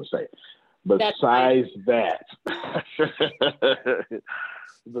Monica's going to say. Besides that,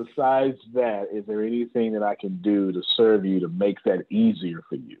 is there anything that I can do to serve you to make that easier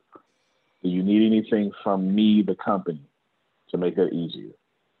for you? Do you need anything from me, the company, to make that easier?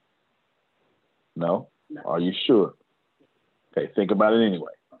 No? Are you sure? Okay, think about it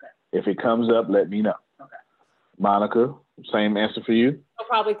anyway. Okay. If it comes up, let me know. Okay. Monica, same answer for you? It'll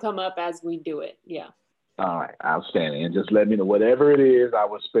probably come up as we do it, yeah. All right, outstanding. And just let me know. Whatever it is, I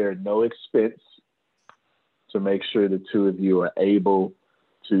will spare no expense to make sure the two of you are able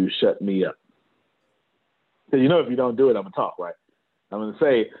to shut me up. So you know if you don't do it, I'm going to talk, right? I'm going to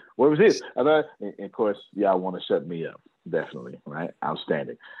say, what was this? And of course, y'all want to shut me up. Definitely, right?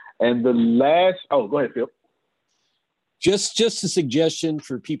 Outstanding. And the last, oh, go ahead, Phil. Just a suggestion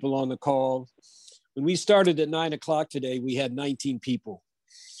for people on the call. When we started at 9 o'clock today, we had 19 people.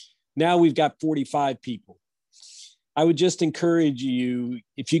 Now we've got 45 people. I would just encourage you,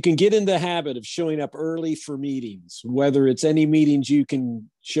 if you can get in the habit of showing up early for meetings, whether it's any meetings you can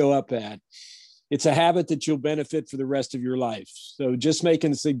show up at, it's a habit that you'll benefit for the rest of your life. So just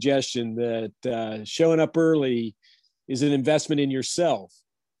making a suggestion that showing up early is an investment in yourself.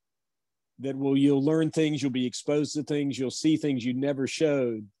 That you'll learn things, you'll be exposed to things, you'll see things you never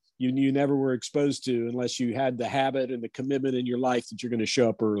showed, you never were exposed to unless you had the habit and the commitment in your life that you're going to show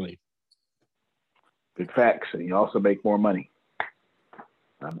up early. Big facts. And you also make more money.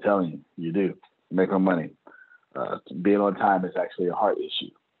 I'm telling you, you do. You make more money. Being on time is actually a heart issue.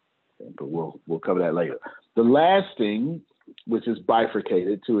 But we'll cover that later. The last thing, which is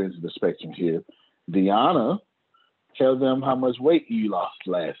bifurcated, two ends of the spectrum here. Deanna, tell them how much weight you lost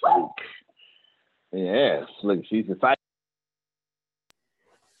last week. Yes, look, she's excited.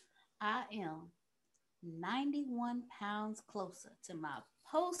 I am 91 pounds closer to my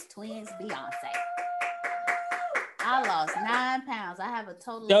post-twins Beyonce. I lost 9 pounds. I have a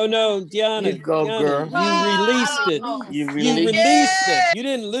total. No, Deanna. You go, girl. You released it. You released it. You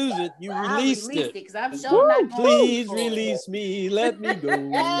didn't lose it. You released it. Because I'm sure not going Please release me. Let me go.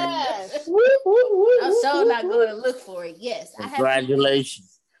 Yes. I'm sure not going to look for it. Yes.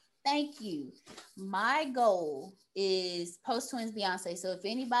 Congratulations. Thank you. My goal is post-twins Beyonce. So if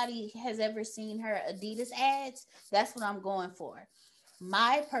anybody has ever seen her Adidas ads, that's what I'm going for.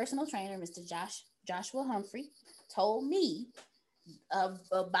 My personal trainer, Mr. Joshua Humphrey, told me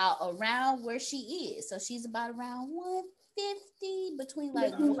about around where she is. So she's about around 150, between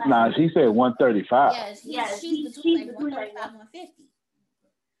like. Nah, she said 135. Yes, she's between like 135 and 150.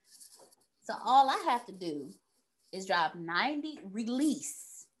 So all I have to do is drop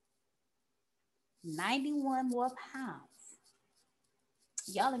 91 more pounds.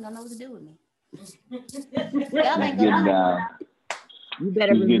 Y'all ain't gonna know what to do with me. Y'all ain't gonna know. You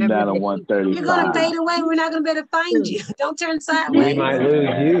better remember. Getting down to 135. You're gonna fade away. We're not gonna be able to find you. Don't turn sideways. We might lose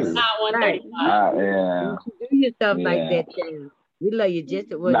you. Not 135. Yeah. Do your stuff like that, Sam. We love you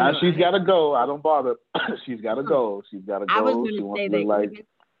just as well. Nah, she's got to go. I don't bother. She's got to go. She's got to go. I was going to say that like...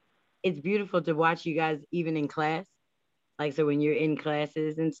 it's beautiful to watch you guys even in class. Like, so when you're in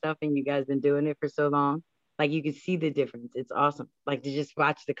classes and stuff and you guys been doing it for so long, like you can see the difference. It's awesome. Like to just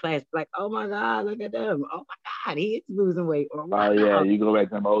watch the class, like, oh my God, look at them. Oh my God, he is losing weight. Or, wow. Oh yeah, you go back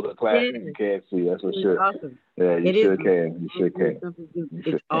to them older classes, you can't see. That's for sure. Awesome. Yeah, you sure can. You sure can.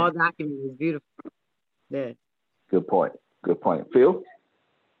 It's all documented. It's beautiful. Yeah. Good point. Good point. Phil?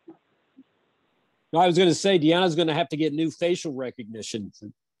 No, I was going to say, Deanna's going to have to get new facial recognition.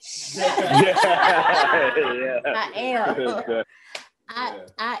 I am.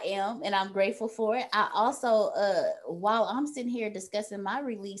 I am, and I'm grateful for it. I also, while I'm sitting here discussing my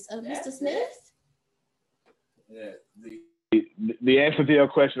release of Mr. Smith. Yeah. The answer to your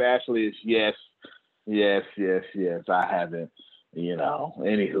question, Ashley, is yes. Yes. I haven't,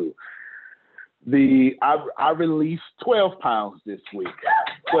 anywho. I released 12 pounds this week.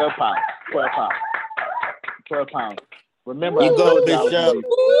 12 pounds. Remember, you go, Bishop.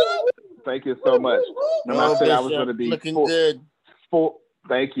 Thank you so much. Remember, I said I was going to be looking good.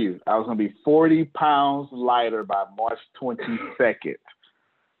 Thank you. I was going to be 40 pounds lighter by March 22nd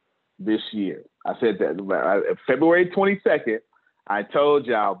this year. I said that February 22nd. I told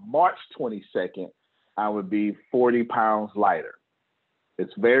y'all March 22nd I would be 40 pounds lighter.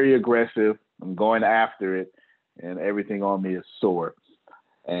 It's very aggressive. I'm going after it, and everything on me is sore.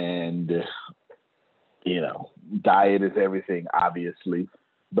 And, diet is everything, obviously.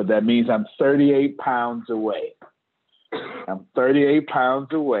 But that means I'm 38 pounds away. I'm 38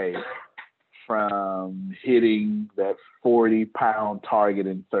 pounds away from hitting that 40-pound target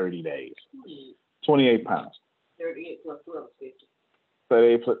in 30 days. 28 pounds. 38 plus 12 is 50.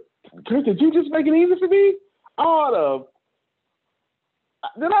 38 plus. Chris, did you just make it easy for me?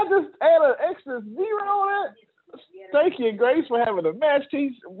 Did I just add an extra 0 on that? Thank you, Grace, for having a math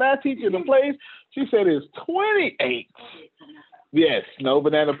teacher in the place. She said it's 28. Yes, no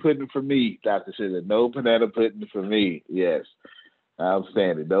banana pudding for me, Dr. Sugar. No banana pudding for me. Yes,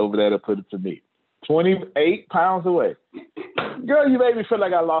 outstanding. No banana pudding for me. 28 pounds away. Girl, you made me feel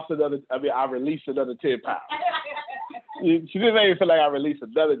like I released another 10 pounds. She didn't make me feel like I released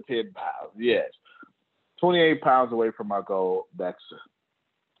another 10 pounds. Yes. 28 pounds away from my goal.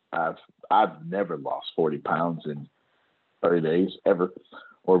 I've never lost 40 pounds in 30 days ever,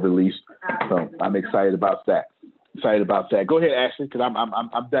 or released. So I'm excited about that. Go ahead, Ashley, because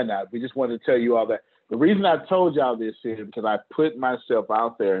I'm done now. We just wanted to tell you all that. The reason I told y'all this is because I put myself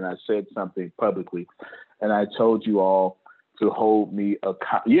out there and I said something publicly, and I told you all to hold me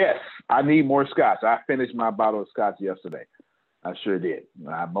accountable. Yes, I need more scotch. I finished my bottle of scotch yesterday. I sure did.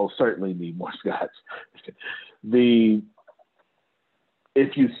 I most certainly need more scotch.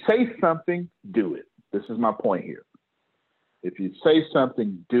 If you say something, do it. This is my point here. If you say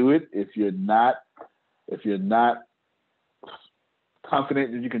something, do it. If you're not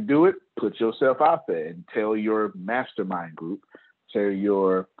confident that you can do it, put yourself out there and tell your mastermind group, tell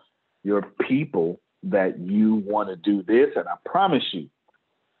your people that you want to do this. And I promise you,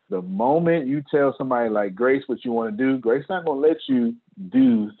 the moment you tell somebody like Grace what you want to do, Grace not going to let you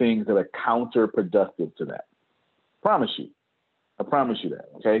do things that are counterproductive to that. I promise you that.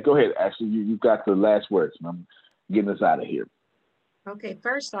 Okay, go ahead, Ashley. You've got the last words, and I'm getting us out of here. Okay,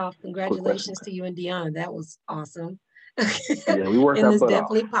 first off, congratulations to you and Deanna. That was awesome. Yeah, we worked and our it's butt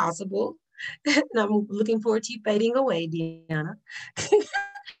definitely off. possible. And I'm looking forward to you fading away, Deanna.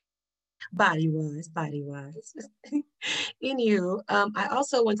 Body-wise. Anywho, I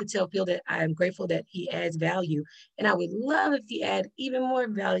also want to tell Phil that I am grateful that he adds value. And I would love if he add even more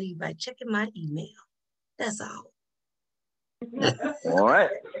value by checking my email. That's all. All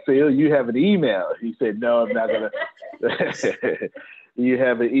right. Phil, you have an email. He said, no, I'm not going to. You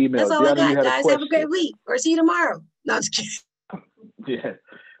have an email. That's all I Deanna, got, guys. Have a great week. Or see you tomorrow. No, I'm just kidding. Yeah.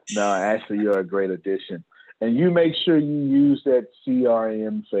 No, Ashley, you're a great addition. And you make sure you use that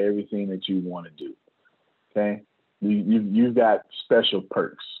CRM for everything that you want to do. Okay? You've got special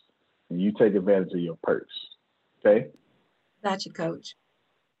perks, and you take advantage of your perks. Okay? Gotcha, Coach.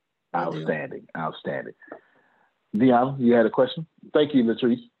 Outstanding. Deanna, you had a question? Thank you,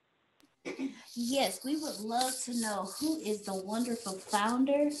 Latrice. Yes, we would love to know who is the wonderful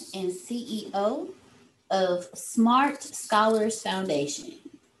founder and CEO of Smart Scholars Foundation.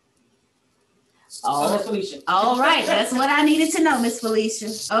 Felicia. All right, that's what I needed to know, Miss Felicia.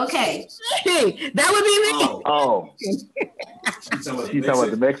 Okay. Hey, that would be me. Oh. She's talking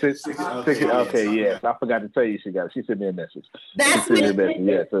about the Mexican. Okay, yes. I forgot to tell you she sent me a message. That's me.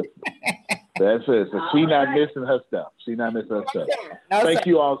 Yeah, so that's it. So she's not missing her stuff. Thank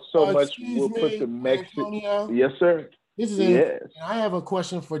you all so much. We'll put the Mexican. Yes, sir. This is I have a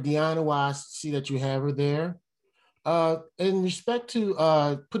question for Deanna while I see that you have her there. In respect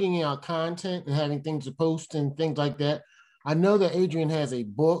to putting out content and having things to post and things like that, I know that Adrian has a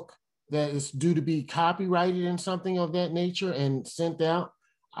book that is due to be copyrighted and something of that nature and sent out.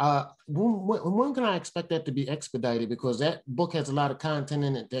 When can I expect that to be expedited? Because that book has a lot of content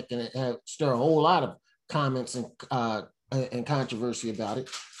in it that can stir a whole lot of comments and controversy about it.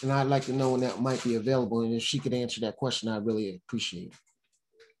 And I'd like to know when that might be available. And if she could answer that question, I'd really appreciate it.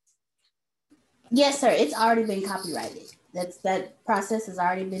 Yes, sir. It's already been copyrighted. That process has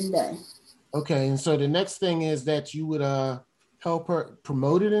already been done. Okay, and so the next thing is that you would help her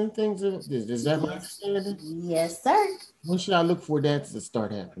promote it and things. Is that my understanding? Yes, sir. When should I look for that to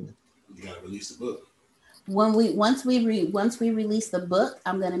start happening? You gotta release the book. Once we release the book,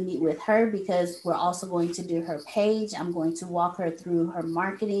 I'm going to meet with her because we're also going to do her page. I'm going to walk her through her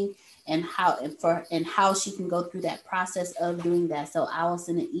marketing and how she can go through that process of doing that. So I will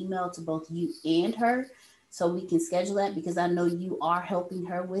send an email to both you and her so we can schedule that, because I know you are helping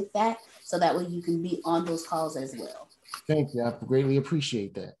her with that. So that way you can be on those calls as well. Thank you. I greatly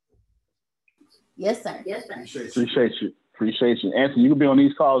appreciate that. Yes, sir. Appreciate you. Anthony, you can be on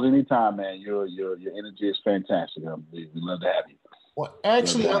these calls anytime, man. Your energy is fantastic. We love to have you. Well,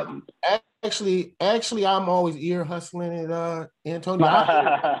 actually, I'm always ear hustling at Antonio.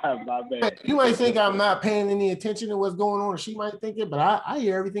 My bad. You might think I'm not paying any attention to what's going on, or she might think it, but I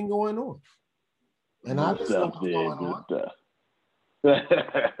hear everything going on. And good stuff.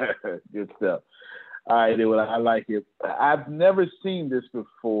 Good stuff. All right, well, I like it. I've never seen this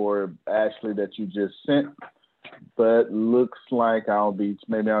before, Ashley, that you just sent, but looks like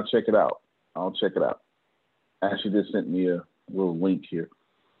maybe I'll check it out. Ashley just sent me a little link here.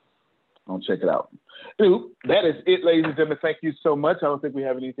 I'll check it out. Anyway, that is it, ladies and gentlemen. Thank you so much. I don't think we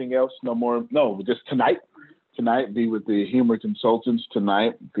have anything else. No more. No, just tonight. Tonight, be with the Humor Consultants.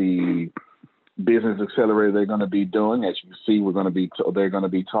 Tonight, the Business Accelerator they're going to be doing. As you can see, they're going to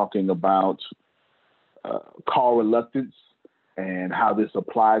be talking about call reluctance and how this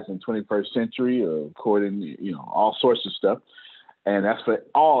applies in 21st century, according, all sorts of stuff. And that's for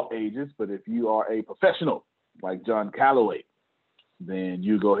all ages. But if you are a professional like John Calloway, then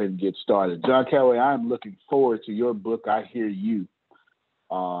you go ahead and get started. John Calloway, I'm looking forward to your book. I hear you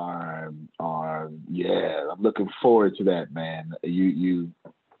yeah, I'm looking forward to that, man. You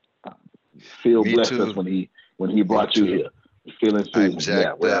Phil blessed us when he brought you here. Phil and Susan.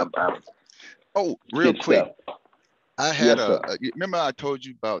 Yeah, well, oh, real quick. Stuff. I had remember I told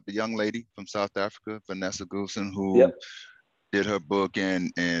you about the young lady from South Africa, Vanessa Goosen, who did her book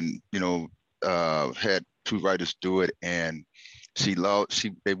and had two writers do it, and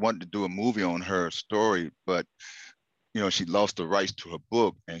they wanted to do a movie on her story, but she lost the rights to her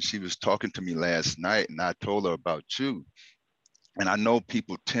book. And she was talking to me last night, and I told her about you. And I know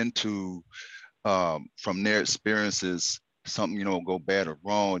people tend to, from their experiences, something, go bad or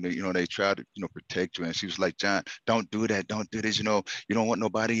wrong, they try to, protect you. And she was like, John, don't do that. Don't do this. You don't want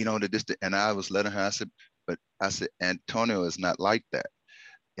nobody, to this. And I was letting her, I said, Antonio is not like that.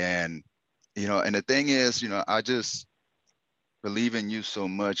 And, and the thing is, I just believe in you so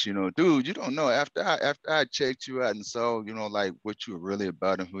much, dude, you don't know, after I checked you out and saw, like what you're really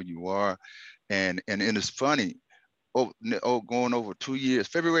about and who you are. And it's funny, going over 2 years,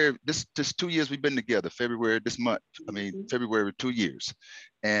 February, this 2 years we've been together, February, this month, February, 2 years.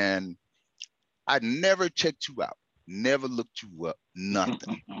 And I never checked you out, never looked you up,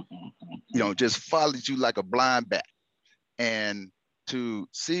 nothing, just followed you like a blind bat. And to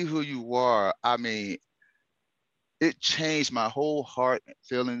see who you are, it changed my whole heart,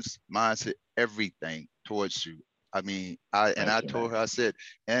 feelings, mindset, everything towards you. I told her, I said,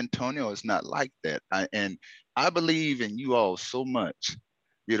 Antonio is not like that. And I believe in you all so much.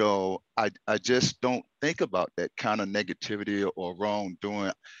 I just don't think about that kind of negativity or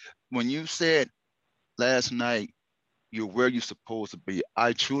wrongdoing. When you said last night, you're where you're supposed to be,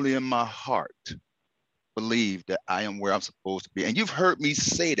 I truly in my heart believe that I am where I'm supposed to be. And you've heard me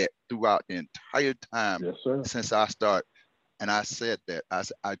say that throughout the entire time since I started. And I said that,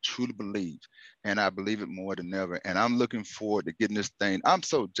 I truly believe, and I believe it more than ever. And I'm looking forward to getting this thing. I'm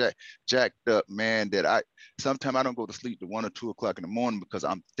so jacked up, man, that sometimes I don't go to sleep to 1 or 2 o'clock in the morning because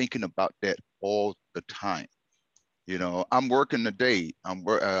I'm thinking about that all the time. I'm working the day. I'm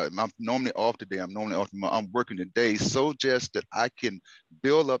normally off today. I'm normally off tomorrow. I'm working the day so just that I can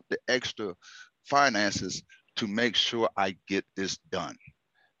build up the extra finances to make sure I get this done.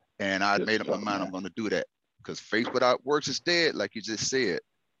 And I made up my mind, I'm going to do that, because faith without works is dead, like you just said.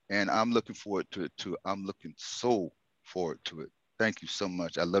 And I'm looking forward to it too. I'm looking so forward to it. Thank you so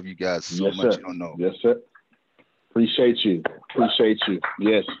much. I love you guys so much. You don't know. Yes, sir. Appreciate you.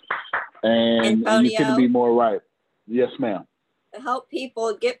 Yes. And you couldn't be more right. Yes, ma'am. To help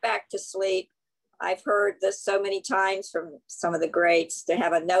people get back to sleep, I've heard this so many times from some of the greats, to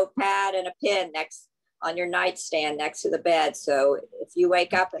have a notepad and a pen on your nightstand next to the bed. So if you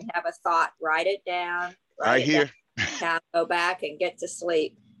wake up and have a thought, write it down. Go back and get to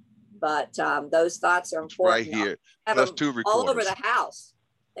sleep. But those thoughts are important. Right here. Have Plus them 2 recorders. all over the house.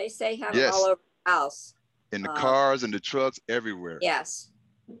 They say have them all over the house. In the cars and the trucks, everywhere. Yes.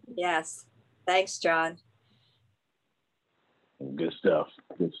 Thanks, John. Good stuff.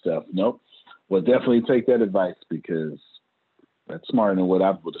 Nope. Well, definitely take that advice, because that's smarter than what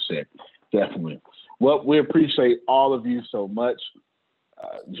I would have said. Definitely. Well, we appreciate all of you so much.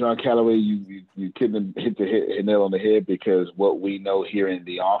 John Calloway, you couldn't hit the nail on the head, because what we know here in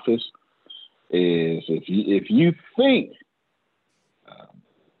the office is if you think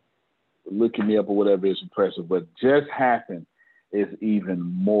looking me up or whatever is impressive, what just happened is even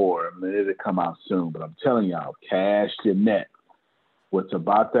more. It'll come out soon, but I'm telling y'all, cash your net. What's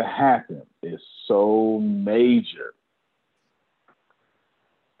about to happen is so major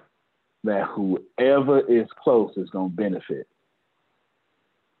that whoever is close is going to benefit.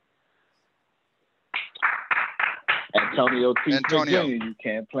 Antonio T. Jr., you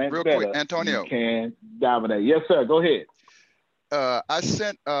can't plan real better. Quick, Antonio. You can dominate. Yes, sir. Go ahead. I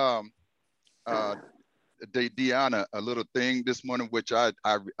sent Deanna a little thing this morning, which I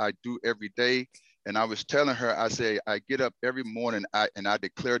do every day. And I was telling her, I say, I get up every morning and I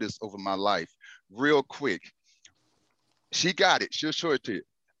declare this over my life real quick. She got it. She'll show it to you.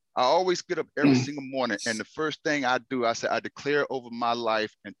 I always get up every single morning, and the first thing I do, I say, I declare over my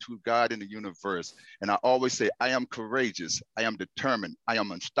life and to God in the universe. And I always say, I am courageous. I am determined. I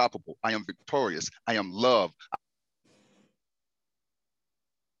am unstoppable. I am victorious. I am loved.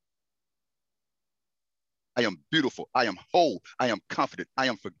 I am beautiful. I am whole. I am confident. I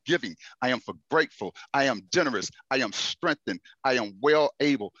am forgiving. I am grateful. I am generous. I am strengthened. I am well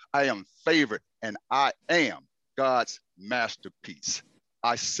able. I am favored. And I am God's masterpiece.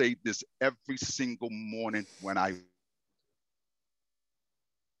 I say this every single morning when I.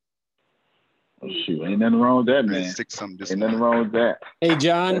 Oh, shoot, ain't nothing wrong with that, man. Ain't nothing wrong with that. Hey,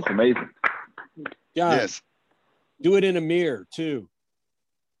 John. That's amazing. John, yes. Do it in a mirror too.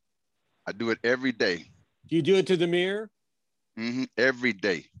 I do it every day. Do you do it to the mirror? Mm-hmm. Every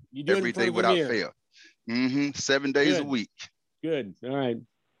day. You do every it in front day of the without mirror. fail. Mm-hmm. 7 days a Good. week. Good. All right.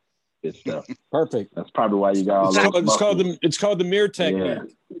 Good stuff. Perfect. That's probably why you got all those it's called the mirror technique.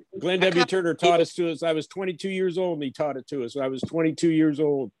 Yeah. Glenn W. Turner taught us to us. I was 22 years old and he taught it to us. I was 22 years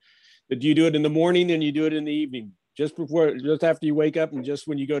old. That you do it in the morning and you do it in the evening. Just after you wake up and just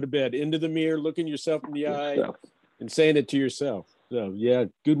when you go to bed. Into the mirror, looking yourself in the eye and saying it to yourself. So yeah,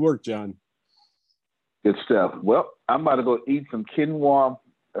 good work, John. Good stuff. Well, I'm about to go eat some quinoa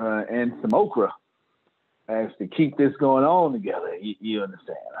and some okra as to keep this going on together. You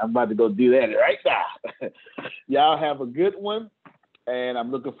understand? I'm about to go do that right now. Y'all have a good one, and I'm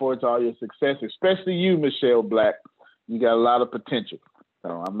looking forward to all your success, especially you, Michelle Black. You got a lot of potential,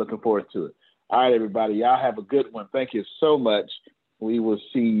 so I'm looking forward to it. All right, everybody. Y'all have a good one. Thank you so much. We will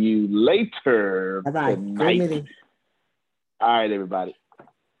see you later tonight. All right, everybody.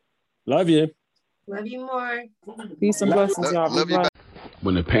 Love you. Love you more. Peace and blessings, y'all. Love you back.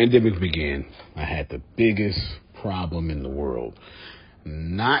 When the pandemic began, I had the biggest problem in the world.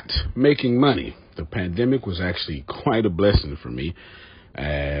 Not making money. The pandemic was actually quite a blessing for me,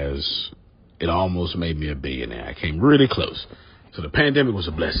 as it almost made me a billionaire. I came really close. So the pandemic was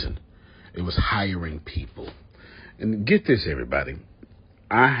a blessing. It was hiring people. And get this, everybody.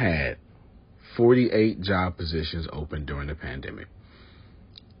 I had 48 job positions open during the pandemic.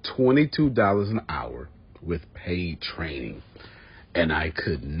 $22 an hour with paid training. And I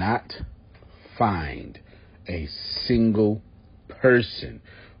could not find a single person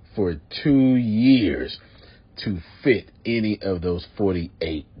for 2 years to fit any of those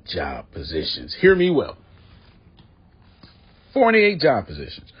 48 job positions. Hear me well. 48 job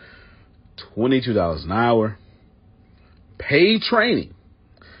positions, $22 an hour, paid training,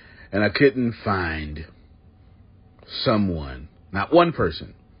 and I couldn't find someone, not one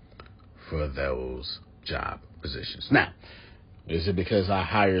person, for those job positions. Now, is it because I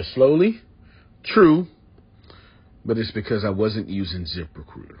hire slowly? True, but it's because I wasn't using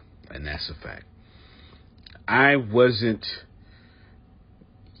ZipRecruiter, and that's a fact. I wasn't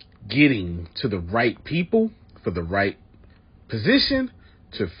getting to the right people for the right position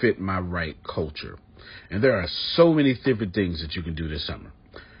to fit my right culture. And there are so many different things that you can do this summer.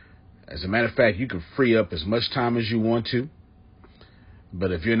 As a matter of fact, you can free up as much time as you want to.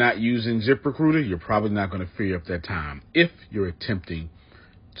 But if you're not using ZipRecruiter, you're probably not going to free up that time if you're attempting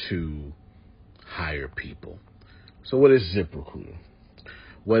to hire people. So what is ZipRecruiter?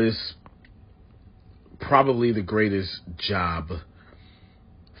 What is probably the greatest job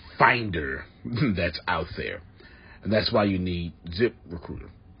finder that's out there. And that's why you need ZipRecruiter.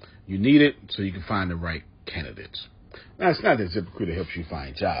 You need it so you can find the right candidates. Now, it's not that ZipRecruiter helps you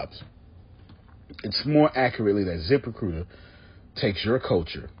find jobs. It's more accurately that ZipRecruiter takes your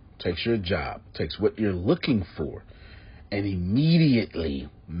culture, takes your job, takes what you're looking for, and immediately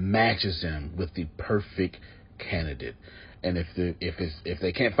matches them with the perfect candidate. And if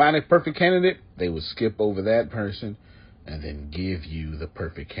they can't find a perfect candidate, they will skip over that person and then give you the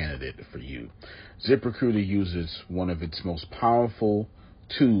perfect candidate for you. ZipRecruiter uses one of its most powerful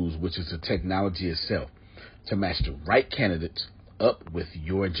tools, which is the technology itself, to match the right candidates up with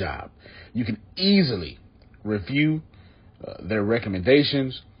your job. You can easily review their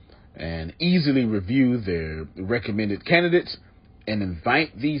recommendations and easily review their recommended candidates and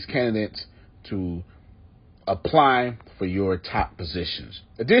invite these candidates to apply for your top positions.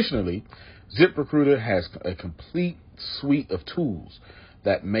 Additionally, ZipRecruiter has a complete suite of tools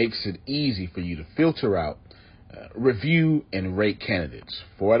that makes it easy for you to filter out, review, and rate candidates.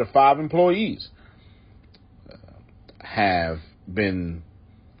 4 out of 5 employees have been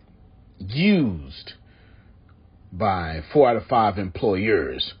used by 4 out of 5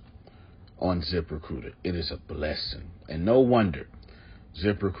 employers on ZipRecruiter. It is a blessing. And no wonder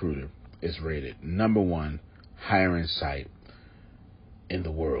ZipRecruiter is rated #1 hiring site in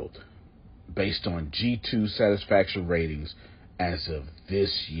the world based on G2 satisfaction ratings as of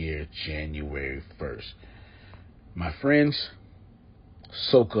this year, January 1st. My friends,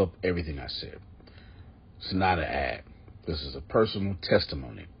 soak up everything I said. It's not an ad. This is a personal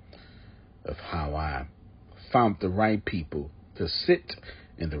testimony of how I found the right people to sit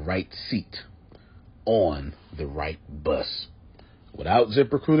in the right seat on the right bus. Without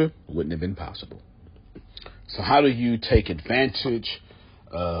ZipRecruiter, it wouldn't have been possible. So how do you take advantage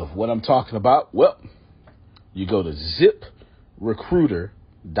of what I'm talking about? Well, you go to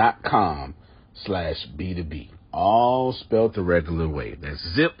ziprecruiter.com/B2B. All spelled the regular way. That's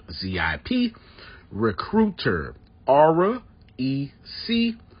zip, Z-I-P, recruiter, Aura,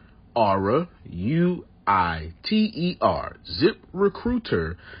 E-C, Aura, U-I-T-E-R,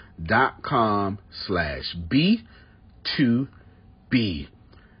 ziprecruiter.com/B2B.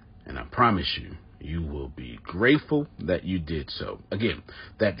 And I promise you, you will be grateful that you did so. Again,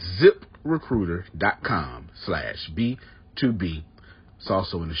 that's ziprecruiter.com/B2B. It's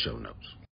also in the show notes.